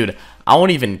he's like, dude, I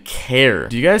won't even care.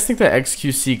 Do you guys think that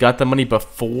XQC got the money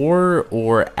before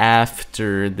or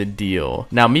after the deal?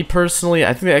 Now, me personally,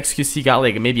 I think that XQC got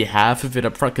like maybe half of it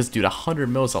up front, because dude, 100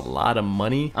 mil is a lot of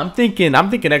money. I'm thinking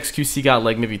XQC got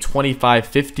like maybe 25,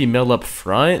 50 mil up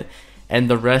front, and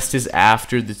the rest is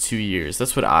after the 2 years.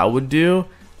 That's what I would do.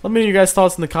 Let me know your guys'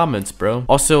 thoughts in the comments, bro.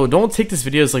 Also, don't take this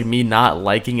video as like me not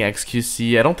liking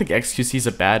XQC. I don't think XQC is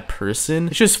a bad person.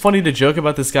 It's just funny to joke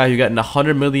about this guy who got an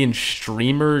 100 million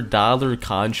streamer dollar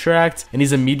contract, and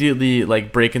he's immediately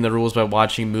like breaking the rules by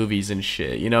watching movies and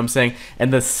shit. You know what I'm saying?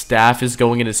 And the staff is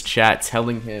going in his chat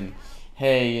telling him,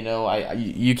 hey, you know,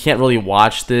 you can't really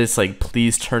watch this. Like,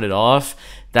 please turn it off.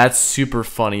 That's super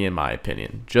funny in my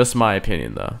opinion. Just my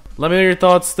opinion, though. Let me know your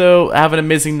thoughts, though. Have an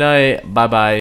amazing night. Bye-bye.